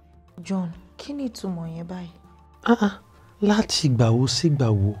 John, kí ni ìtumọ̀ yẹn báyìí? Láti ìgbà wo sí ìgbà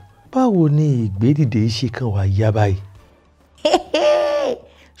wo báwo ni ìgbédìde ṣe kàn wá yá báyìí?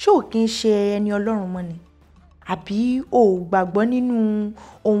 Ṣé ò kí ń ṣe ẹni Ọlọ́run mọ́ ni? Àbí o ò gbàgbọ́ nínú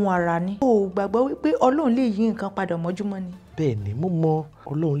ohun àrà ni? O ò gbàgbọ́ wípé Ọlọ́run lè yí nǹkan padà mọ́júmọ́ ni? Bẹ́ẹ̀ ni mo mọ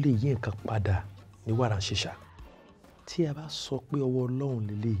Ọlọ́run lè yí nǹkan padà ní wàrà ṣíṣà. Tí a bá sọ pé ọwọ́ Ọlọ́run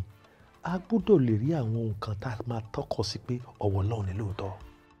lélẹ̀ a gbọ́dọ̀ lè rí àwọn nǹkan tá a máa tọ́kọ̀ sí pé ọwọ́ Ọlọ́run ni lóòótọ́.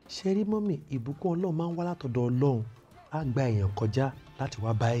 Ṣé rí mọ́mì ìbùkún Ọlọ́run máa ń wá látọ̀dọ̀ Ọlọ́run á gba èèyàn kọjá láti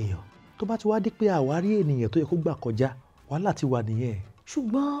wá bá èèyàn. tó bá ti wá dé pé àwárí ènìyàn tó yẹ kó gbà kọjá wàhálà ti wà nìyẹn.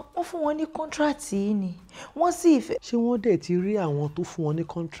 ṣùgbọ́n wọ́n fún wọn ní kọ́ńtrátì yìí ni wọ́n sì fẹ́. ṣé wọ́n dẹ̀ ti rí àwọn tó fún wọn ní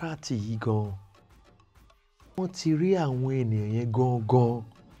kọ́ńtrátì yìí gan-an? wọ́n ti rí àwọn ènìyàn yẹn gan-an.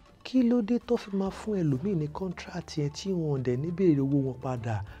 kí ló dé tó fi máa fún ẹlòmíì ní kọ́ńtrátì yẹn tí wọ́n dẹ̀ ní béèrè owó wọn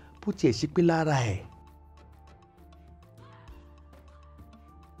padà bó tiẹ̀ ṣe pé lára ẹ̀?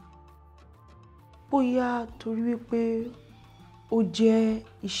 bóyá torí wípé ó jẹ́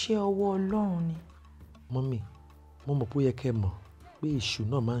iṣẹ́ ọwọ́ Ọlọ́run ni. mọ́mì mo mọ̀ pé ó yẹ kẹ́ ẹ mọ̀ pé èṣù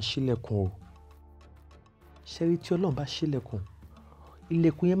náà máa ń ṣílẹ̀kùn o. ṣẹ́rí tí Ọlọ́run bá ṣílẹ̀kùn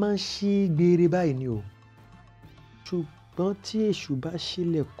ilẹ̀kùn yẹn máa ń ṣí gbére báyìí ni o. ṣùgbọ́n tí èṣù bá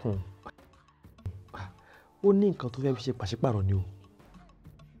ṣílẹ̀kùn ó ní nǹkan tó fẹ́ fi ṣe pàṣípàrọ̀ ni o.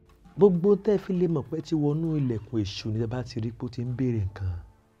 gbogbo tẹ́ fi lè mọ̀ pé tí wọnú ilẹ̀kùn èṣù ni ẹ bá ti rí pé ó ti ń béèrè nǹkan.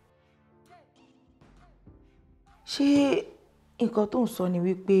 ṣé nǹkan tó ń sọ ni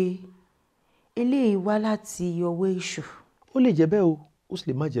wípé eléyìí wá láti ọwọ́ èṣù? ó lè jẹ́ bẹ́ẹ̀ o ó sì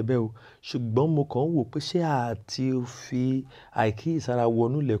lè má jẹ́ bẹ́ẹ̀ o ṣùgbọ́n mo kàn ń wò pé ṣé àti fi àìkíyèsára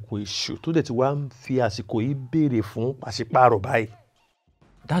wọnú ilẹ̀kùn èṣù tó dẹ̀ ti wá ń fi àsìkò yìí béèrè fún pàṣípàrọ̀ báyìí.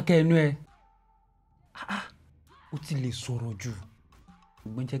 dákẹ́ ẹnu ẹ ó ti lè sọ̀rọ̀ jù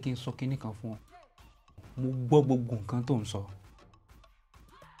ṣùgbọ́n jẹ́ kí n sọ kinní kan fún ọ mo gbọ́ gbogbo nǹkan tó ń sọ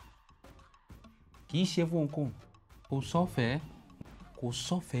kì í ṣe fún ohunkóhun kò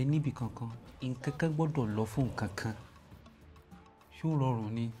sọ́fẹ̀ẹ́ níbi kankan nǹkan kan gbọ́dọ̀ lọ fún nǹkan kan ṣé ó rọrùn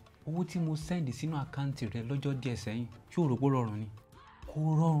ni owó tí mo sẹ́ndì sínú àkáǹtì rẹ lọ́jọ́ díẹ̀ sẹ́yìn ṣé ó rò pé ó rọrùn ni kò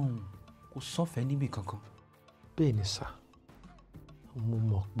rọrùn kò sọ́fẹ̀ẹ́ níbi kankan. bẹ́ẹ̀ ni sà mo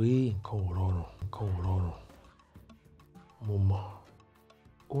mọ̀ pé nǹkan ò rọrùn mo mọ̀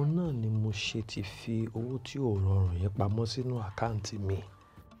òun náà ni mo ṣe ti fi owó tí ò rọrùn yẹn pamọ́ sínú àkáǹtì mi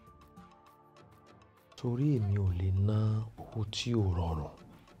torí èmi ò lè ná owó tí ò rọrùn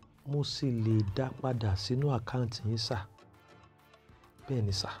mo sì lè dá padà sínú àkáǹtì yín sà. bẹ́ẹ̀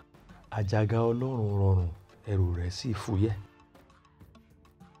ni sà àjàgà Ọlọ́run rọrùn ẹrù rẹ̀ sì fúyẹ́.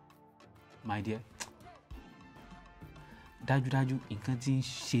 my dear dájúdájú nǹkan tí ń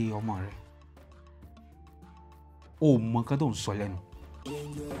ṣe ọmọ rẹ ó mọ nǹkan tó ń sọ lẹ́nu.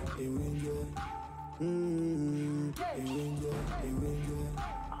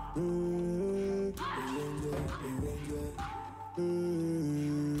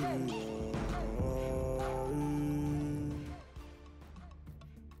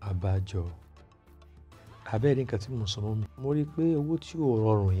 àbájọ abẹ́rẹ́ nǹkan tí mo sọ mọ́ mi mo rí i pé owó tí ò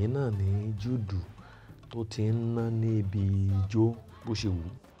rọrùn yìí náà ní Júùdù tó ti ń ná ní ibi ijó bó ṣe wù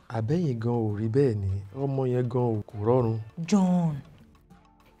ú. àbẹ́yìn gan ò rí bẹ́ẹ̀ ni ọmọ yẹn gan kò rọrùn. John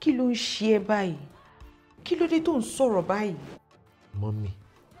kí ló ń ṣe ẹ́ báyìí kí ló dé tó ń sọ̀rọ̀ báyìí. mọ́mì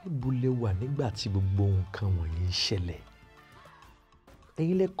níbo lẹ wà nígbà tí gbogbo nǹkan wọ̀nyí ń ṣẹlẹ̀?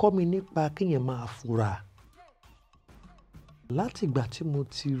 ẹ̀yin lẹ kọ́ mi nípa kéèyàn máa fura. láti ìgbà tí mo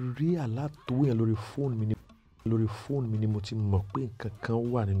ti rí àlátòwò yẹn lórí fóònù mi ni mo ti mọ̀ pé nǹkan kan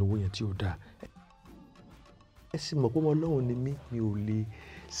wà nínú owó yẹn tí ò dáa. ẹ sì mọ̀ pé ọmọ Ọlọ́run ni mí mi ò lè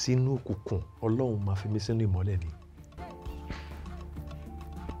sínú òkùnkùn Ọlọ́run máa fi mí sínú ìmọ́lẹ̀ ni.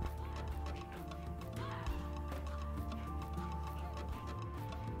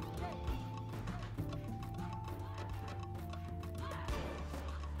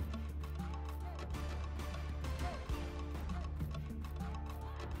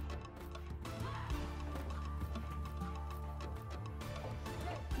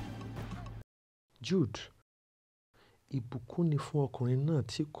 Jude, ìbùkún ni fún ọkùnrin náà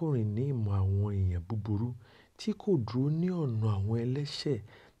tí kò rìn ní ìmọ̀ àwọn èèyàn búburú, tí kò dúró ní ọ̀nà àwọn ẹlẹ́ṣẹ̀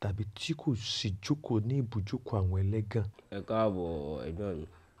tàbí tí kò sì jókòó ní ibùjókòó àwọn ẹlẹ́gàn. ẹ káàbọ̀ ẹ̀gbọ́n mi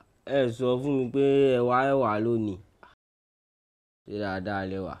ẹ sọ fún mi pé ẹwà lónìí ṣé dáadáa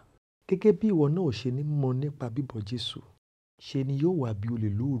lẹ́wà. gẹ́gẹ́ bí ìwọ náà ò ṣe ní mọ̀ nípa bíbọ̀ Jésù ṣe ni yóò wá bí olè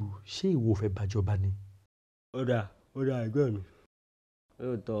lóru, ṣé ìwọ fẹ́ bàjọba ni. ó dáa ẹ̀gbọ́n mi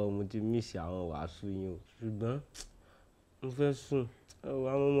lóòótọ́ mo ti mísì àwọn wàásù yín o ṣùgbọ́n mo fẹ́ sùn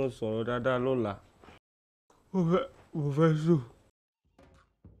àwọn ọmọ sọ̀rọ̀ dáadáa lọ́la mo fẹ́ sùn.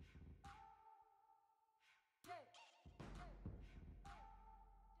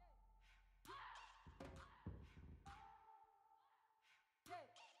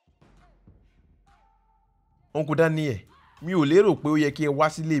 Uncle Daniel, mi ò lérò pé ó yẹ kí ẹ wá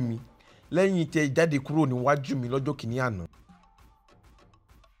sílé mi lẹ́yìn tí ẹ jáde kúrò níwájú mi lọ́jọ́ kìíní àná.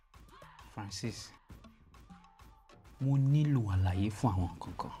 Francis, mo nílò àlàyé fún àwọn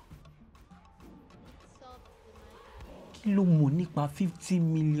kankan. Kí ló mọ̀ nípa 50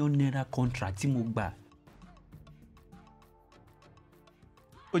 million naira contract tí mo gbà?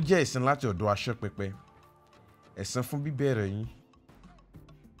 Ó jẹ́ ẹ̀san láti ọ̀dọ̀ ASOPEPE, ẹ̀san fún bíbẹ̀rẹ̀ yín.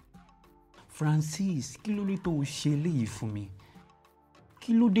 Francis, kí ló dé tó o ṣe eléyìí fún mi?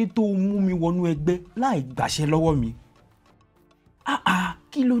 Kí ló dé tó o mú mi wọnú ẹgbẹ́ láì gbàṣẹ lọ́wọ́ mi?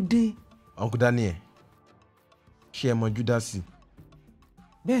 Kí ló dé? Uncle Daniel, ṣé ẹ mọ Júdásì?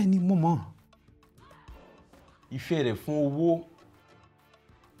 Bẹ́ẹ̀ ni mo mọ̀. Ìfẹ́ rẹ̀ fún owó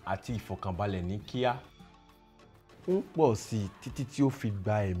àti ìfọ̀kànbalẹ̀ ní kíá ń pọ̀ sí i títí tí ó fi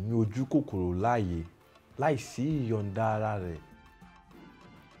gba ẹ̀mí ojú kòkòrò láàyè láìsí ìyọ̀ǹda ara rẹ̀.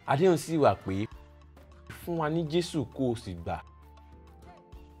 Àdéhùn sì wà pé fún wa ní Jésù kó o sì gbà.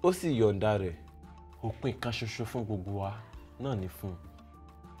 Ó sì yọ̀ǹda rẹ̀. Òpin kan ṣoṣo fún gbogbo wa náà ni fún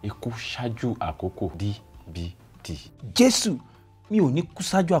ikú ṣáájú àkókò DBD. Jésù, mi ò ní kú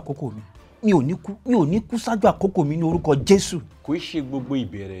ṣáájú àkókò mi. Mi ò ní kú ṣáájú àkókò mi ní orúkọ Jésù. Kò í ṣe gbogbo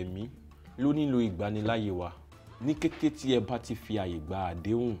ìbẹ̀rẹ̀ mi ló nílò ìgbaniláyè wa. Ní kété tí ẹ bá ti fi àyè gba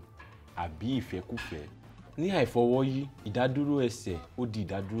àdéhùn àbí ìfẹ́kúfẹ̀ẹ́, ní àìfọwọ́yí, ìdádúró ẹ̀ṣẹ̀ ó di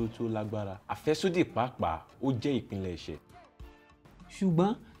ìdádúró tó lágbára. Àfẹ́sódì pàápàá ó jẹ́ ìpínlẹ̀ ẹ̀ṣẹ̀.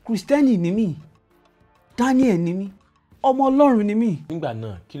 Ṣùgbọ́n Kristẹni ni mí, Daniel ni mí, ọmọ Ọlọ́run ni mí. Nígbà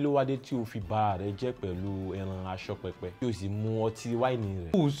náà kí ló wá dé tí o fi bà rẹ jẹ́ pẹ̀lú ẹran aṣọ pẹpẹ tí o sì mu ọtí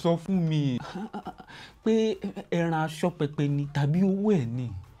wáìnì rẹ̀? Ó sọ fún mi pé ẹran aṣọ pẹpẹ ni tàbí owó ẹ̀ ni.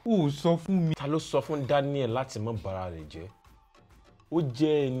 Ó sọ fún mi. Ta ló sọ fún Daniel láti má bara rẹ̀ jẹ́? Ó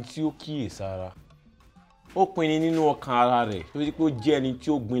jẹ́ ẹni tí ó kíyèsára. Ó pinnu nínú ọkàn ara rẹ̀ torí pé ó jẹ́ ẹni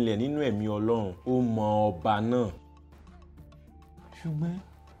tí ó gbinlẹ̀ nínú ẹ̀mí Ọlọ́run. Ó mọ ọba náà. Ṣùgbọ́n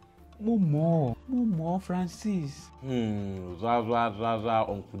mo mọ̀ Francis. Rárá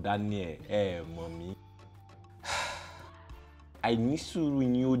Uncle Daniel, ẹ mọ̀ mí. Àìní sùúrù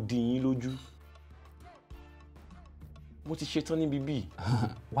yín ó dí yín lójú. Mo ti ṣetán níbí bí.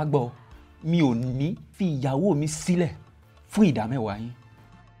 Wá gbọ́, mi ò ní fi ìyàwó mi sílẹ̀ fún ìdámẹ́wàá yín.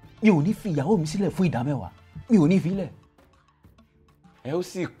 Mi ò ní fi ìyàwó mi sílẹ̀ fún ìdámẹ́wàá. Mi ò ní fi lẹ̀. Ẹ ó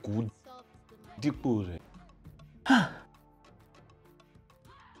sì kú dípò rẹ̀.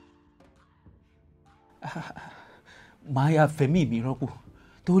 Màá ya fẹ̀mí mi rọ́pò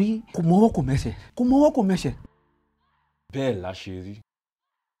torí kò mọ́wọ́ kò mẹsẹ̀. Bẹ́ẹ̀ la ṣe rí.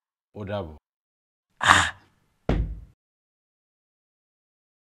 Ó dàbọ̀.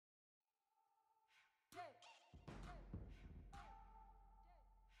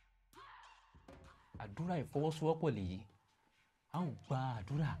 Àdúrà ìfọwọ́sowọ́pọ̀ lèyí. A ó gba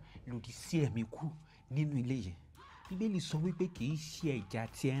àdúrà lòdì sí ẹ̀mí kú nínú ilé yìí. Bíbélì sọ wípé kì í ṣe ìjà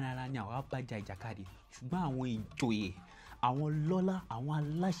ti ẹran ara ni àwa bá jà ìjàkadì, ṣùgbọ́n àwọn ìjòyè, àwọn lọ́lá, àwọn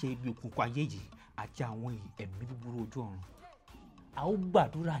aláṣẹ ibi òkùnkùn ayé yìí àti àwọn ẹ̀mí búburú ojú ọ̀run. A ó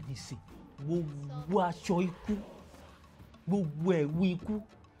gbàdúrà nísìn. Gbogbo aṣọ ikú, gbogbo ẹ̀wù ikú,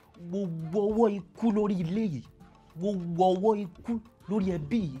 gbogbo ọwọ́ ikú lórí ilé yìí, gbogbo ọwọ́ ikú lórí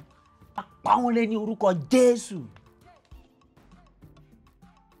ẹbí yìí, a pa wọ́n rẹ́ ní orúkọ Jésù.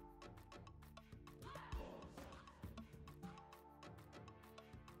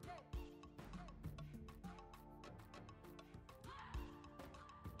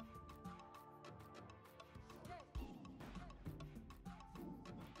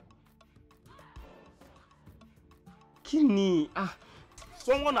 Kini?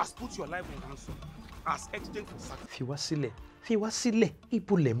 Someone has put your life on ransom as exchange for sacrifice. Fi wá sílẹ̀,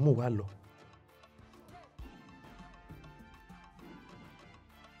 ibo lẹ̀ mú wa lọ.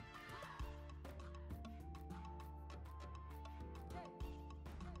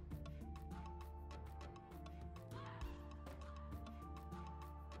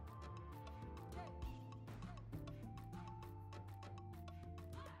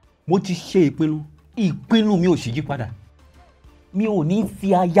 Mo ti ṣe ìpinnu mi ò sì yí padà. Mi ò ní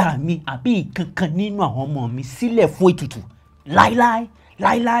fi aya mi àbí ìkankan nínú àwọn ọmọ mi sílẹ̀ fún ètùtù láíláí.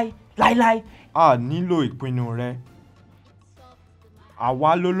 A nílò ìpinnu rẹ.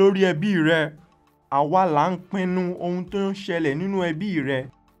 Àwa lolórí ẹbí rẹ. Àwa là ń pinnu ohun tó ń ṣẹlẹ̀ nínú ẹbí rẹ.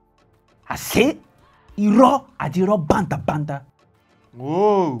 Àṣé irọ́ àti irọ́ bàǹtàbàǹtà.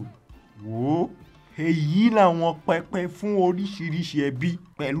 Wò ó, èyí làwọn pẹpẹ fún oríṣiríṣi ẹbí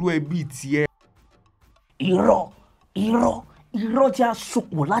pẹ̀lú ẹbí tiẹ̀. Irọ́ tí a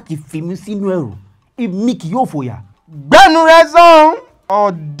sopọ̀ láti fi mí sínú ẹ̀rù, èmi kì yóò fòyà. Gbẹ́nu rẹ sọ́hùn,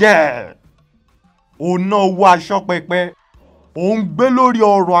 ọ̀dẹ̀. Ó ná owó aṣọ pẹpẹ. Ó ń gbé lórí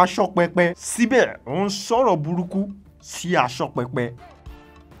ọ̀rọ̀ aṣọ pẹpẹ. Síbẹ̀ ó ń sọ̀rọ̀ burúkú sí aṣọ pẹpẹ.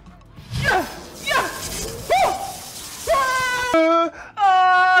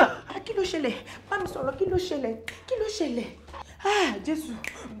 Kí ló ṣẹlẹ̀? Bá mi sọ̀rọ̀, kí ló ṣẹlẹ̀? Jésù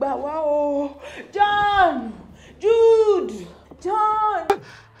gbà wá o. John, Jude, John.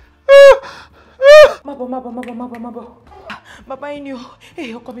 Má bọ̀. Bàbá yín ni o.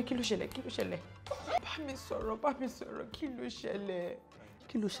 Ọkọ mi, kí ló ṣẹlẹ̀? Bá mi sọ̀rọ̀, kí ló ṣẹlẹ̀?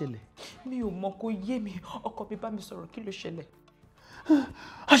 Kí ló ṣẹlẹ̀? Mi ò mọ̀, kò yé mi. Ọkọ mi bá mi sọ̀rọ̀, kí ló ṣẹlẹ̀?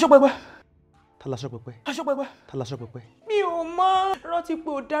 ASOPEPE. Ta l'ASOPEPE? ASOPEPE. Ta l'ASOPEPE? Mi ò mọ̀. Rántí pé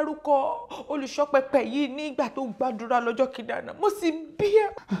o dárúkọ olùṣọ́pẹpẹ yìí nígbà tó gbàdúrà lọ́jọ́ kìíní àná. Mo sì bí ẹ.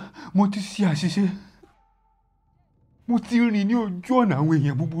 Mo ti ṣe àṣìṣe. Mo ti rìn ní ojú ọ̀nà àwọn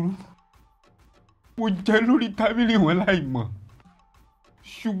èèyàn búburú. Mo jẹ lórí tábìlì wọn láìmọ̀.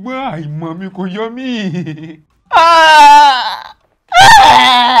 Ṣùgbọ́n àìmọ̀ mi kò yọ mí.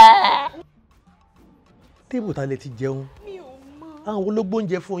 Tébù ta lẹ ti jẹun? Mi ò mọ̀. Àwọn wo ló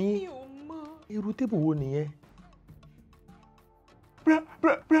gbóúnjẹ fún yín? Mi ò mọ̀. Irú tébù wo nìyẹn?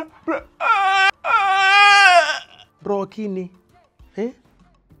 Bro, kí ni?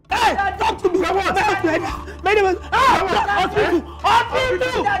 Talk to me. My name is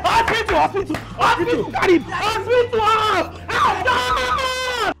hospital. Carry him. Hospital.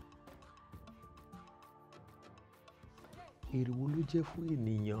 Èrè wo ló jẹ́ fún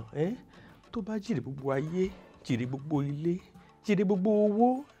ènìyàn tó bá jèrè gbogbo ayé, jèrè gbogbo ilé, jèrè gbogbo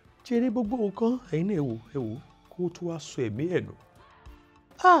owó, jèrè gbogbo nǹkan, ẹ̀yin náà ẹ wò kó tó wá sọ ẹ̀mí ẹ̀ nù.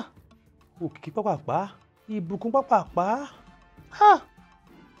 Òkìkí pàpàpá, ìbùkún pàpàpá.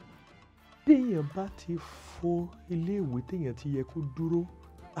 Béèyàn bá ti fọ iléèwé téèyàn ti yẹ kó dúró,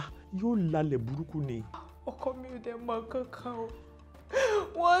 yóò lálẹ̀ burúkú ni. Ọkọ mi ò dẹ̀ mọ̀ kankan o.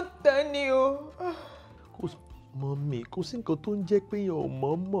 Wọ́n tán ni o. Mọ̀mí, kò sí nǹkan tó ń jẹ́ pé èèyàn ò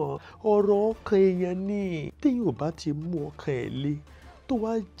mọ̀ ọ̀rọ̀ ọkàn èèyàn ni. Téèyàn ò bá ti mú ọkàn ẹ̀ le tó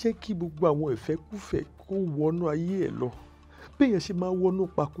wá jẹ́ kí gbogbo àwọn ìfẹ́kúfẹ̀ẹ́ kó wọnú ayé ẹ̀ lọ, béèyàn ṣe máa wọnú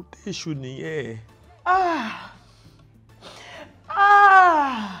pàkúté èṣù nìyẹn.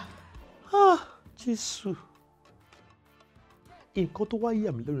 Jésù. Nǹkan tó wá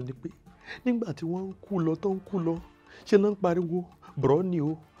yà mí lẹ́nu ni pé nígbà tí wọ́n ń kú lọ tó ń kú lọ, ṣe ló ń pariwo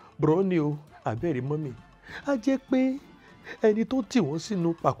bùrọ̀ ni o, àbẹ́rẹ́ mọ́mì. A jẹ́ pé ẹni tó tì wọ́n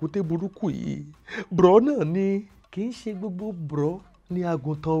sínú pàkúté burúkú yìí, bùrọ̀ náà ni. Kì í ṣe gbogbo bùrọ̀ ní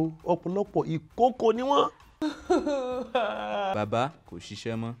àgùntàn o, ọ̀pọ̀lọpọ̀ ìkókó ni wọ́n. Bàbá kò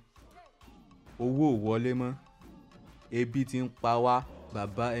ṣiṣẹ́ mọ́, owó ò wọlé mọ́, ebi ti ń pa wá.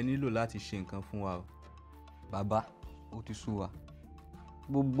 Bàbá ẹ nílò láti ṣe nǹkan fún wa o. Bàbá ó ti sú wa,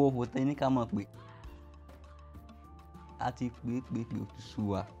 gbogbo òtẹ́ ní ká mọ̀ pé a ti pé ó ti sú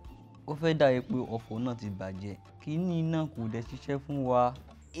wa. Ó fẹ́ dàbí pé ọ̀fọ̀ náà ti bàjẹ́, kíní náà kò dẹ̀ ṣiṣẹ́ fún wa.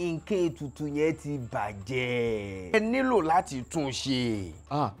 Nǹkan ètùtù yẹn ti bàjẹ́, ẹ nílò láti tún ṣe.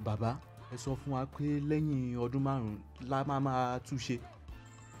 Bàbá ẹ sọ fún wa pé lẹ́yìn ọdún 5 la máa tún ṣe.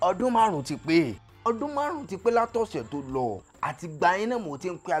 Ọdún 5 ti pé. Ọdún 5 ti pé látọ̀sẹ̀ tó lọ, àti gba yín náà mo ti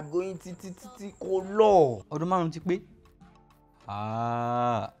ń pe aago yín títí kò lọ. Ọdún 5 ti pé?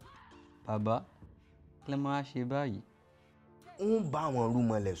 Bàbá kí lẹ máa ṣe báyìí? Ń bá àwọn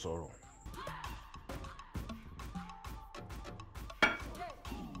rúmọlẹ̀ sọ̀rọ̀.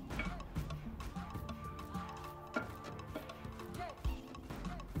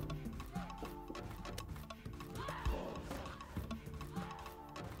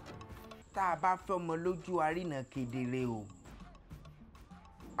 Tá a bá fẹ́ ọmọ lójú àrínà kedere o,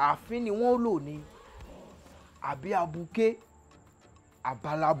 àfin ni wọ́n lò ní àbí abuké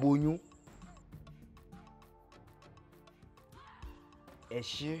àbáláboyún. Ẹ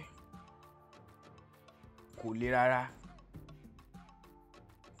ṣé, kò le rárá.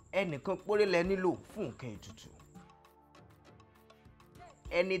 Ẹnìkan péré lẹ nílò fún nǹkan ètùtù.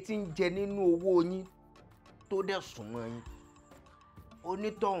 Ẹni tí ń jẹ nínú owó yín tó dẹ̀ súnmọ́ yín,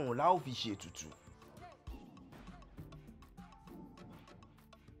 onítọ̀hún la ó fi ṣètùtù.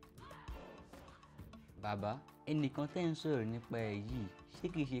 Bàbá ẹnìkan tẹ́ ń sọ̀rọ̀ nípa ẹ̀ yìí, ṣé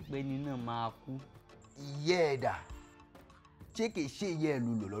kìí ṣe pé ẹni náà máa kú? Ìyá ẹ̀ dà, ṣé kìí ṣe ìyá ẹ̀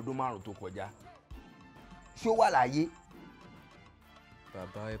lulò lọ́dún 5 tó kọjá? Ṣó wà láyé?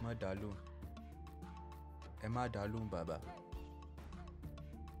 Bàbá ẹ má dá lóhùn, ẹ má dá lóhùn bàbá.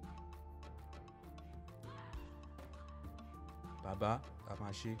 Bàbá a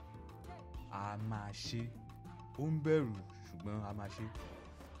máa ṣe, ó ń bẹ̀rù ṣùgbọ́n a máa ṣe.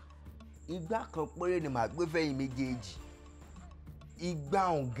 Igbá kan péré ni màá gbé fẹ́yìn méjèèjì. Igbá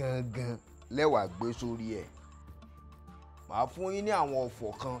òun gangan lẹ́wàá gbé sórí ẹ̀. Màá fún yín ní àwọn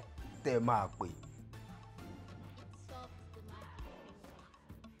ọ̀fọ̀ kan tẹ́ máa pè.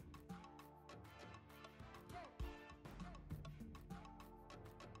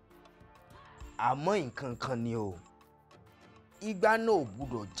 Àmọ́ nǹkan kan ni o, igbá náà ò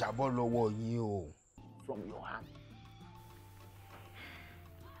gbúdọ̀ jábọ́ lọ́wọ́ yín o. From your hand.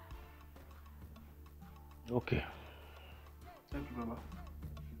 Okay. Thank you, Baba.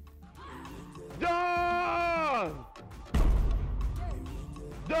 Done!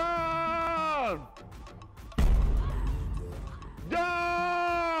 Done! Done!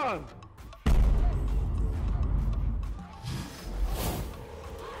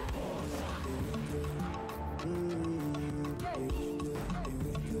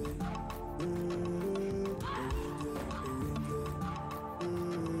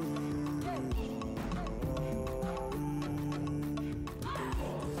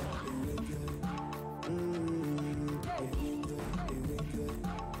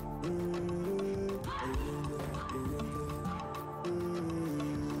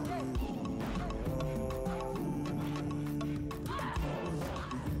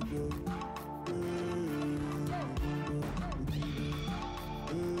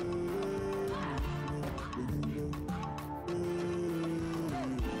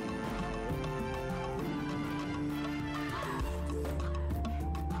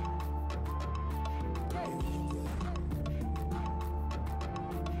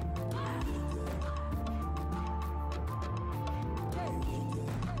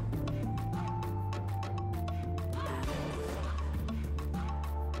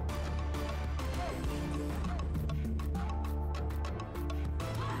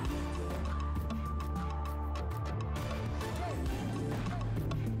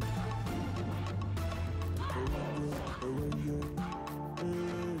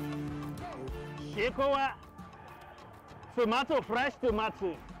 Shekowa. Tomato, fresh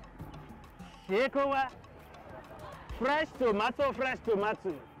tomato. Shekowa. Fresh tomato, fresh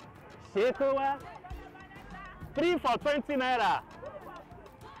tomato. Shekowa. 3 for 20 naira.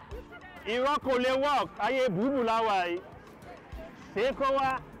 Irọ́ kò lè work. Ayé búbù láwa yìí.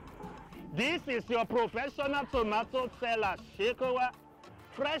 Shekowa. This is your professional tomato seller. Shekowa.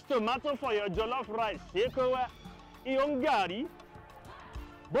 Fresh tomato for your jollof rice. Shekowa. Iyon gari.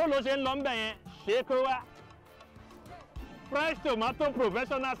 Bolo ṣe ń lọ ńbẹ̀ yẹn. Shekowa. Fresh tomato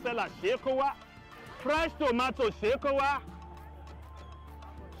professional seller. Shekowa. Fresh tomato. Shekowa.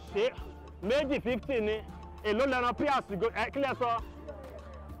 Méjì 50 ni. Èló lẹ́ran píàsì kílẹ̀ sọ.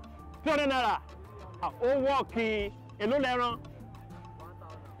 200 naira. Ó wọ́ọ̀kì èló lẹ́ran.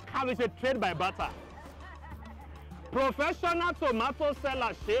 How is it trade by barter? Professional tomato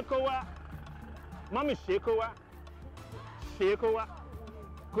seller. Shekowa. Mami Shekowa. Shekowa.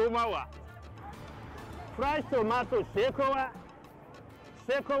 Kumawa. Fresh tomato. Shekowa.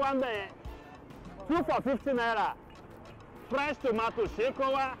 Shekowa ńbẹ̀ 2 for 50 naira. Fresh tomato.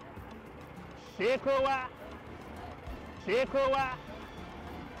 Shekowa. Shekowa. Shekowa.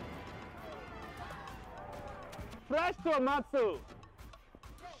 Fresh tomato.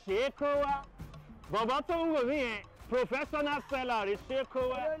 Shekowa. Bọ̀bọ̀ tó ń wò mí yẹn professional seller rẹ̀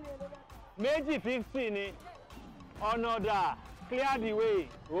Shekowa. Méjì 50 ni. Ọ̀nà ọ̀dà clear the way.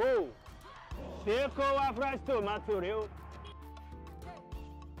 Oh. Shekowa fresh tomato rẹ̀ o.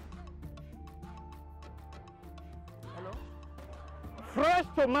 Hello? Fresh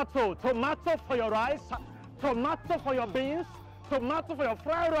tomato. Tomato for your rice. Tomato for your beans. Tomato for your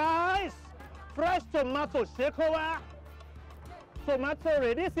fried rice. Fresh tomato. Shekowa. Tomato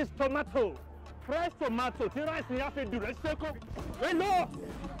rẹ̀. This is tomato. Fresh tomato. Tí rice ni a fi dùn rẹ̀ Sheko. Hello.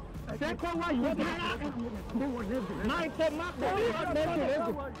 Shekowa you want to my tomato.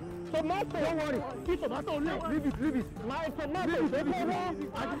 Tomato. Don't worry. See tomato. Leave it. My tomato. Shekowa.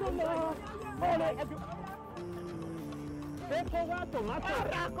 I don't know. Shekowa tomato.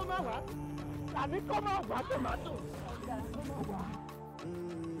 Come on. Tomato.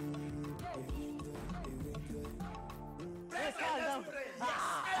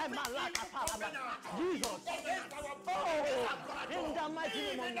 Jesus. Oh, in the mighty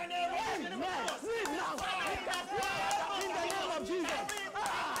name of Jesus. Amen. Leave now. In the name of Jesus.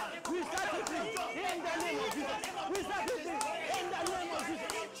 We set you free. In the name of Jesus. We set you free. In the name of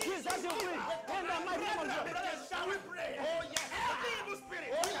Jesus. We set you free. In the mighty name of Jesus. Shall we pray? Oh, yes. Every evil spirit.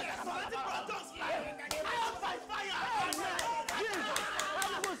 Oh, yes.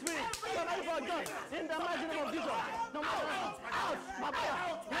 In the mighty name of Jesus. No more. Out.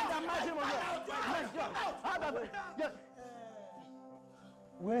 In the mighty name of Jesus. Yes.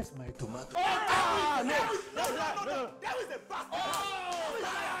 Where's my tomato? No. There is a bastard.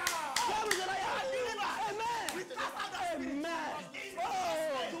 There is a liar. Amen. Amen. In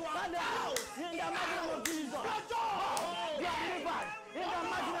the mighty name of Jesus. You are delivered. In the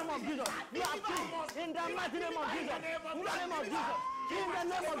mighty name of Jesus. You are free. In the mighty name of Jesus. In the name of Jesus. In the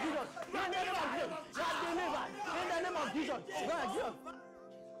name of Jesus. In the name of Jesus. You are delivered. In the name of Jesus.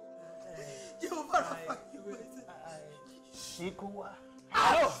 Shekowa.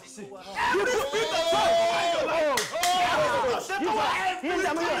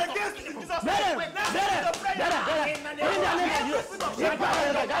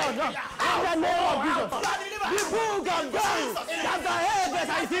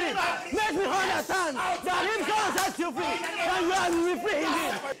 Make me understand that if God sets you free, then you are free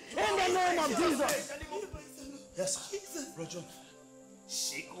indeed. In the name of Jesus. Yes, Roger.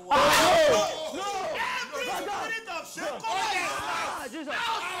 Shekowa. No! Every spirit of Shekowa. Jesus.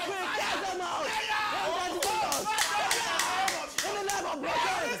 We cast them out. In the name of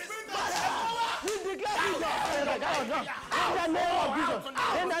Jesus. We declare Jesus. In the name of Jesus.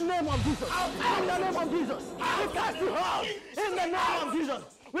 In the name of Jesus. In the name of Jesus. We cast you out. In the name of Jesus.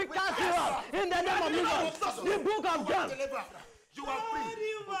 We cast you out. In the name of Jesus. The book of John. You are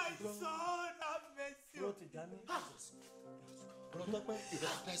free. My son, have mercy.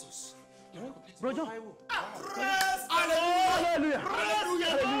 Bro John. Hallelujah. Hallelujah.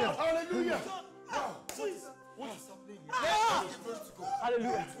 Hallelujah. Hallelujah.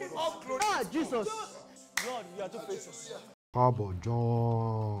 Ah, Jesus. Lord, you are too faithful. Káàbọ̀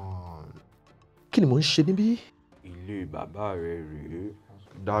John. Kí ni mò ń ṣe níbí? Ilé bàbá rẹ rèé.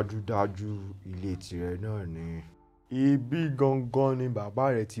 Dájúdájú ilé tirẹ̀ náà ni. Ibi gangan ni bàbá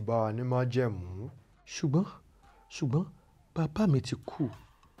rẹ ti bá wa ní májẹ̀mú. Ṣùgbọ́n bàbá mi ti kú.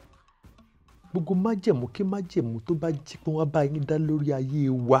 Gbogbo májẹ̀mú kí májẹ̀mú tó bá jí pé wọ́n bá yín dá lórí ayé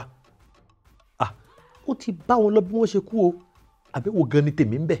wa. Ó ti bá wọn lọ bí wọ́n ṣe kú o. Àbẹ̀wò gan ni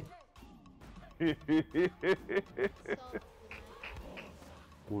tèmi ń bẹ̀.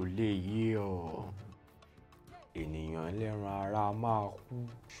 Kò lè yé ọ. Ènìyàn ẹlẹ́ran ara máa kú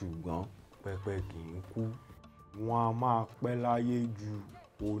ṣùgbọ́n pẹpẹ kì í kú. Wọ́n á máa pẹ́ láyé ju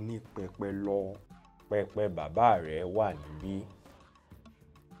onípẹpẹ lọ. Pẹpẹ bàbá rẹ̀ wà níbí.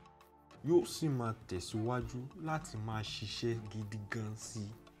 Yóò sì máa tẹ̀síwájú láti máa ṣiṣẹ́ gidi gan sí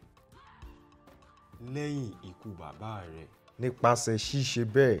lẹ́yìn ikú bàbá rẹ̀. Nípasẹ̀ ṣíṣe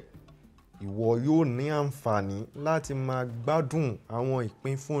bẹ́ẹ̀, ìwọ yóò ní àǹfààní láti máa gbádùn àwọn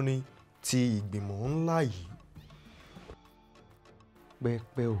ìpínfúnni ti ìgbìmọ̀ ńlá yìí.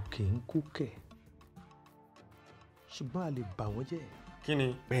 Pẹpẹ ò kì í kú kẹ̀, ṣùgbọ́n a lè bà wọ́n jẹ́. Kí ni?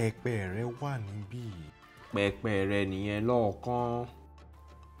 Pẹpẹ rẹ wà níbí. Pẹpẹ rẹ nìyẹn lọ́ọ̀kan.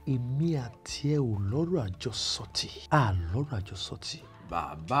 Èmi àti ẹ ò lọ́rọ̀ àjọsọtì. A lọ́rọ̀ àjọsọtì.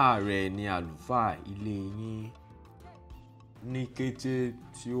 Bàbá rẹ ni àlùfáà ilé yín. Ní kété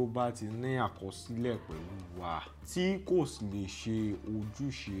tí ó bá ti ní àkọsílẹ̀ pẹ̀lú wa tí kò sì lè ṣe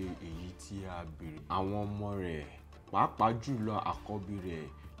ojúṣe èyí tí a béèrè, àwọn ọmọ rẹ̀ pàápàá jùlọ àkọ́bí rẹ̀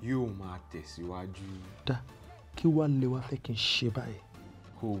yóò máa tẹ̀síwájú. Dá kí wàá lè wá fẹ́ kí n ṣe báyìí.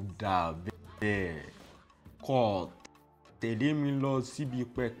 Kò dà bẹ́ẹ̀. Kọ́ tẹ̀lé mi lọ síbi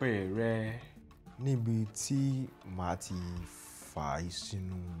pẹpẹ rẹ níbi tí màá ti fà á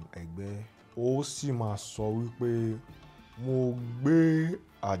sínú ẹgbẹ́. Ó sì máa sọ wípé mo gbé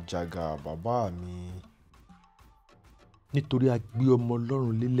àjàgà bàbá mi. Nítorí a gbé ọmọ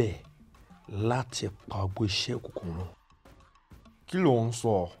Ọlọ́run lélẹ̀ láti pa gbogbo iṣẹ́ òkùnkùn run. Kí ló ń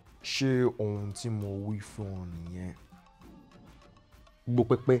sọ? Ṣé ohun tí mo wí fún ọ nìyẹn?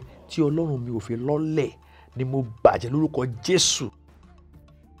 Gbogbo pẹpẹ tí Ọlọ́run mi ò fi lọ́lẹ̀ ni mo bàjẹ́ lórúkọ Jésù.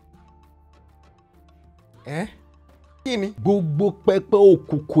 Kí ni? Gbogbo pẹpẹ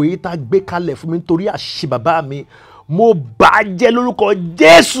òkùnkùn èyí tá a gbé kalẹ̀ fún mi nítorí àṣẹ bàbá mi, mo bàjẹ́ lórúkọ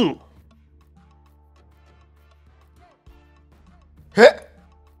Jésù.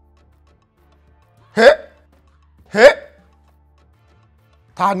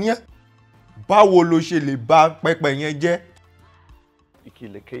 Ta ni ẹ́? Báwo lo ṣe lè bà pẹpẹ yẹn jẹ́?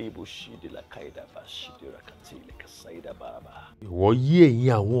 Ìwọ yí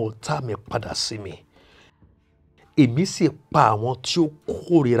ẹ̀yìn àwọn ọ̀tá mi padà sí mi, èmi sì pa àwọn tí ó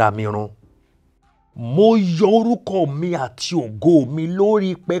kórìíra mi run. Mo yọ orúkọ mi àti ògo mi lórí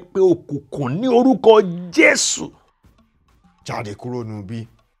pẹpẹ òkùnkùn ní orúkọ Jésù. Jáde kúrò níbí.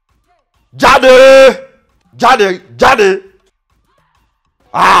 Jáde! Jáde! Jáde!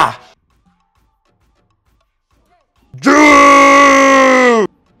 Jude!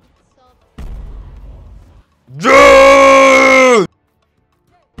 Jude!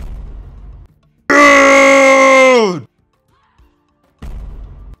 Jude!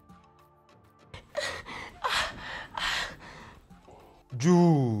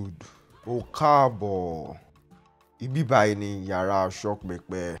 Jude, o káàbọ̀. Ibi báyìí ni yàrá aṣọ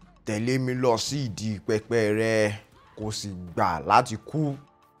pẹpẹ. Tẹ̀lé mi lọ sí ìdí pẹpẹ rẹ kó sì gbà láti kú.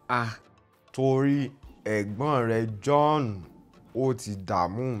 Torí ẹ̀gbọ́n rẹ John ó ti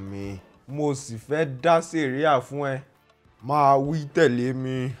dààmú mi. Mo sì fẹ́ dá sẹ̀ríà fún ẹ. Máa wí tẹ̀lé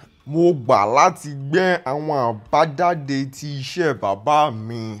mi. Mo gbà láti gbẹ́ àwọn àbájáde ti iṣẹ́ bàbá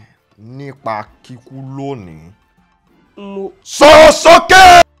mi nípa kíkú lónìí. Sọ̀rọ̀ sókè!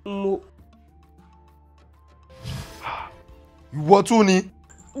 Ìwọ tún ni.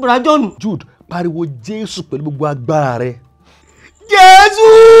 Bùrà John. Jude, pariwo Jésù pẹ̀lú gbogbo agbára rẹ. Jésù!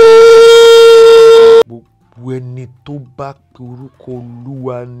 Gbogbo ẹni tó bá pe orúkọ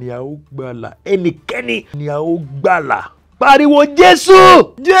Olúwa ni a ó gbàlà. Ẹnikẹ́ni ni a ó gbàlà. Pariwo Jésù!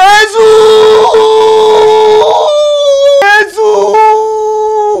 Jésù! Jésù!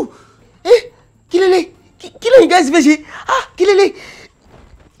 Kí lélẹ̀? Kí lẹ́yìn guys fẹ́ ṣe? Kí lélẹ̀?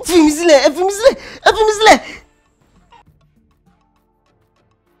 Fi mi sílẹ̀, ẹ fi mi sílẹ̀, ẹ fi mi sílẹ̀.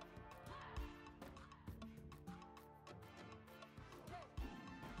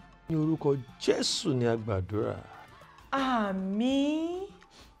 Ní orúkọ Jésù ni a gbàdúrà. Àmín.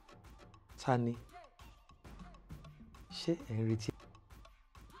 Ta ni? Ṣé ẹ̀ ń retí?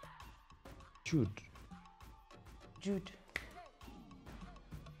 Jude. Jude.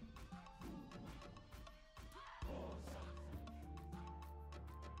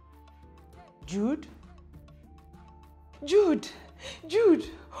 Jude. Jude. Jude.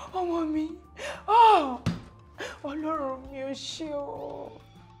 Ọmọ mi. Ọlọ́run mi ò ṣe o.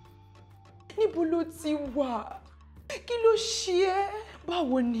 Níbo ló ti wà? Kí ló ṣe ẹ́?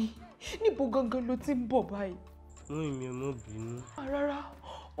 Báwo ni? Níbo gangan ló ti ń bọ̀ báyìí? Mú ìmí ọmọ bínú. Rárá,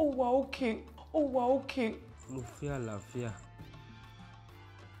 ó wà òkè, ó wà òkè. Mo fẹ́ àlàáfíà.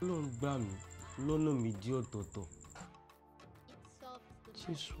 Ọlọ́run gbà mí lọ́nà méjì ọ̀tọ̀ọ̀tọ̀.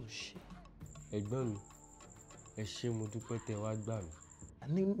 Jésù ṣe. ẹ̀gbọ́n mi ẹ ṣé mo dúpẹ́ tẹ́ wá gbà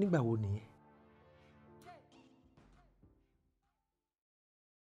mí. Nígbà wo nìyẹn?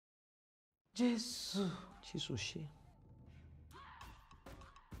 Jésù. Jésù ṣe.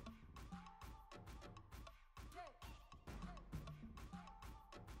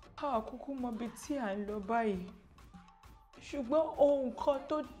 A kúkú mọ ibi tí à ń lọ báyìí ṣùgbọ́n ohun kan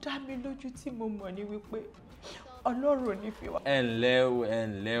tó dá mi lójú tí mo mọ̀ ni wípé Ọlọ́run ò ní fi wá. ẹ ǹlẹ́ o ẹ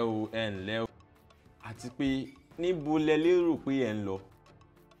ǹlẹ́ o ẹ ǹlẹ́ o àti pé níbo lẹ lérò pé ẹ ń lọ.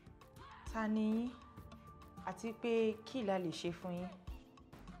 Ta ni yín àti pé kí la lè ṣe fún yín.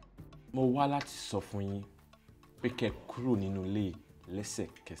 mo wá láti sọ fún yín pé kẹ́ kúrò nínú ilé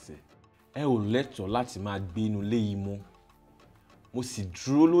lẹ́sẹ̀kẹsẹ̀ ẹ ò lẹ́tọ̀ọ́ láti máa gbé inú ilé yìí mọ́ mo sì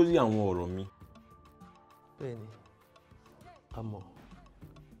dúró lórí àwọn ọ̀rọ̀ mi. Bẹ́ẹ̀ni àmọ́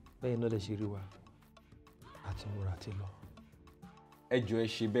bẹ́ẹ̀ náà lè ṣe rí wa àti múra ti lọ. ẹ jọ̀ọ́ ẹ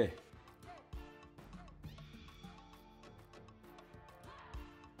ṣe bẹ́ẹ̀.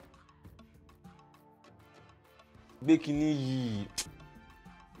 gbé kínní yìí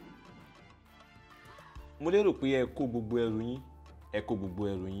mo lérò pé ẹ kó gbogbo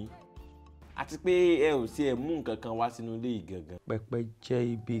ẹrù yín àti pé ẹ ò sí ẹ mú nǹkan kan wá sínú ilé yìí gangan. Pẹpẹ jẹ́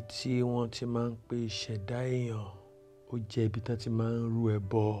ibi tí wọ́n ti máa ń pe ìṣẹ̀dá èèyàn ó jẹ́ ibi tí wọ́n ti máa ń rú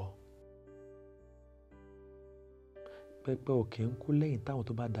ẹbọ. Pẹpẹ ò kì í kú lẹ́yìn táwọn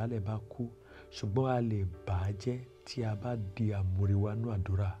tó bá dálẹ̀ bá kú ṣùgbọ́n a lè bà á jẹ́ tí a bá di àmúrewánú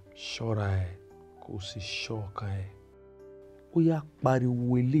àdúrà. Ṣọ́ra ẹ̀ kó o sì ṣọ́ ọkàn ẹ̀. Ó yá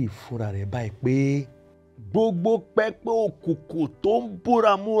pariwo eléyìí fúnra rẹ̀ báyìí pé gbogbo pẹpẹ òkùnkùn tó ń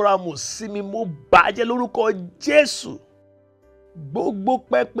búramúramù sí mi mo bàjẹ́ lórúkọ Jésù. Gbogbo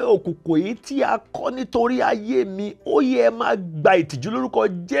pẹpẹ òkùnkùn yìí tí a kọ́ nítorí ayé mi ó yẹ máa gba ìtìjú lórúkọ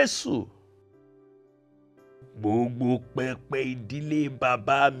Jésù. Gbogbo pẹpẹ ìdílé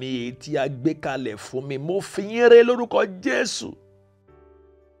bàbá mi èyí tí a gbé kalẹ̀ fún mi mo fi yín ré lórúkọ Jésù.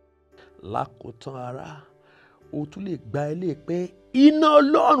 Lákòótán ará o tún lè gba ilé pé iná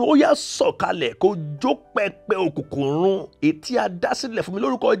Ọlọ́run ó yá sọ̀kalẹ̀ kó jó pẹpẹ òkùnkùn run èyí tí a dá sílẹ̀ fún mi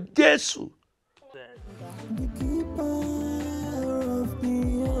lórúkọ Jésù. The keeper of the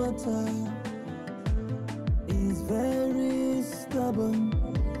altar is very stubborn.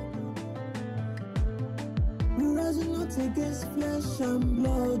 We wrestle not against flesh and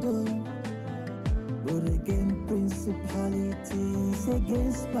blood, but against principalities,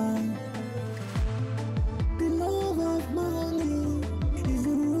 against power. The love of money is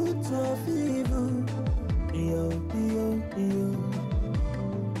the root of evil.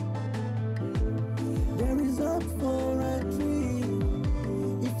 There is hope for a tree.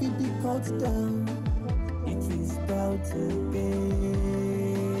 If it be cut down, it will sprout again.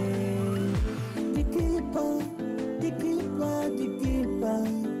 The keeper, the keeper, the keeper,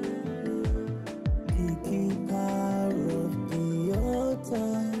 the keeper of the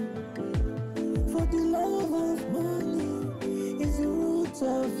altar. For the love of money is the root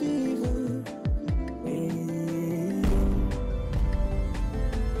of evil.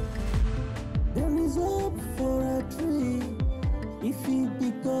 There is hope for a tree if it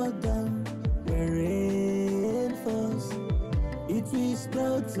be cut down. When rain falls, it will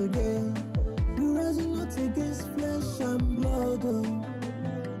sprout again. We wrestle not against flesh and blood,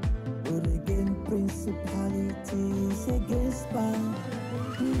 but against principalities, against power.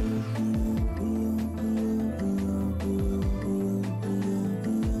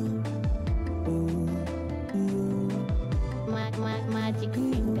 Magic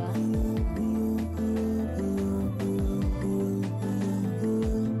finger.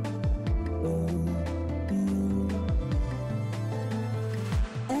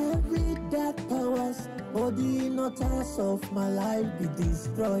 Every dark powers or the notice of my life be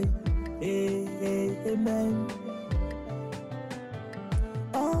destroyed. Amen.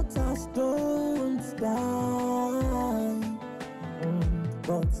 Altars don't die,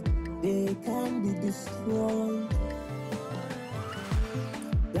 but they can be destroyed.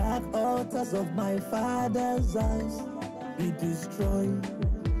 Dark altars of my father's house be destroyed.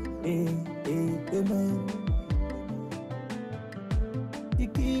 Amen. The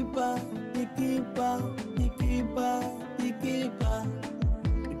keeper, the keeper, the keeper, the keeper,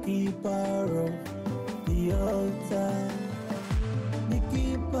 the keeper of the altar. The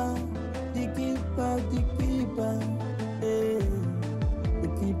keeper, the keeper, the keeper, the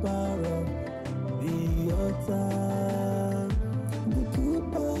keeper of the altar. The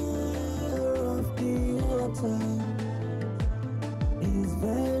keeper of the altar is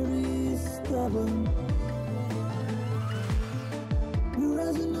very stubborn. We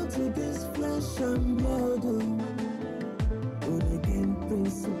wrestle not against flesh and blood, but against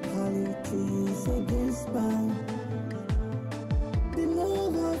municipalities against bank.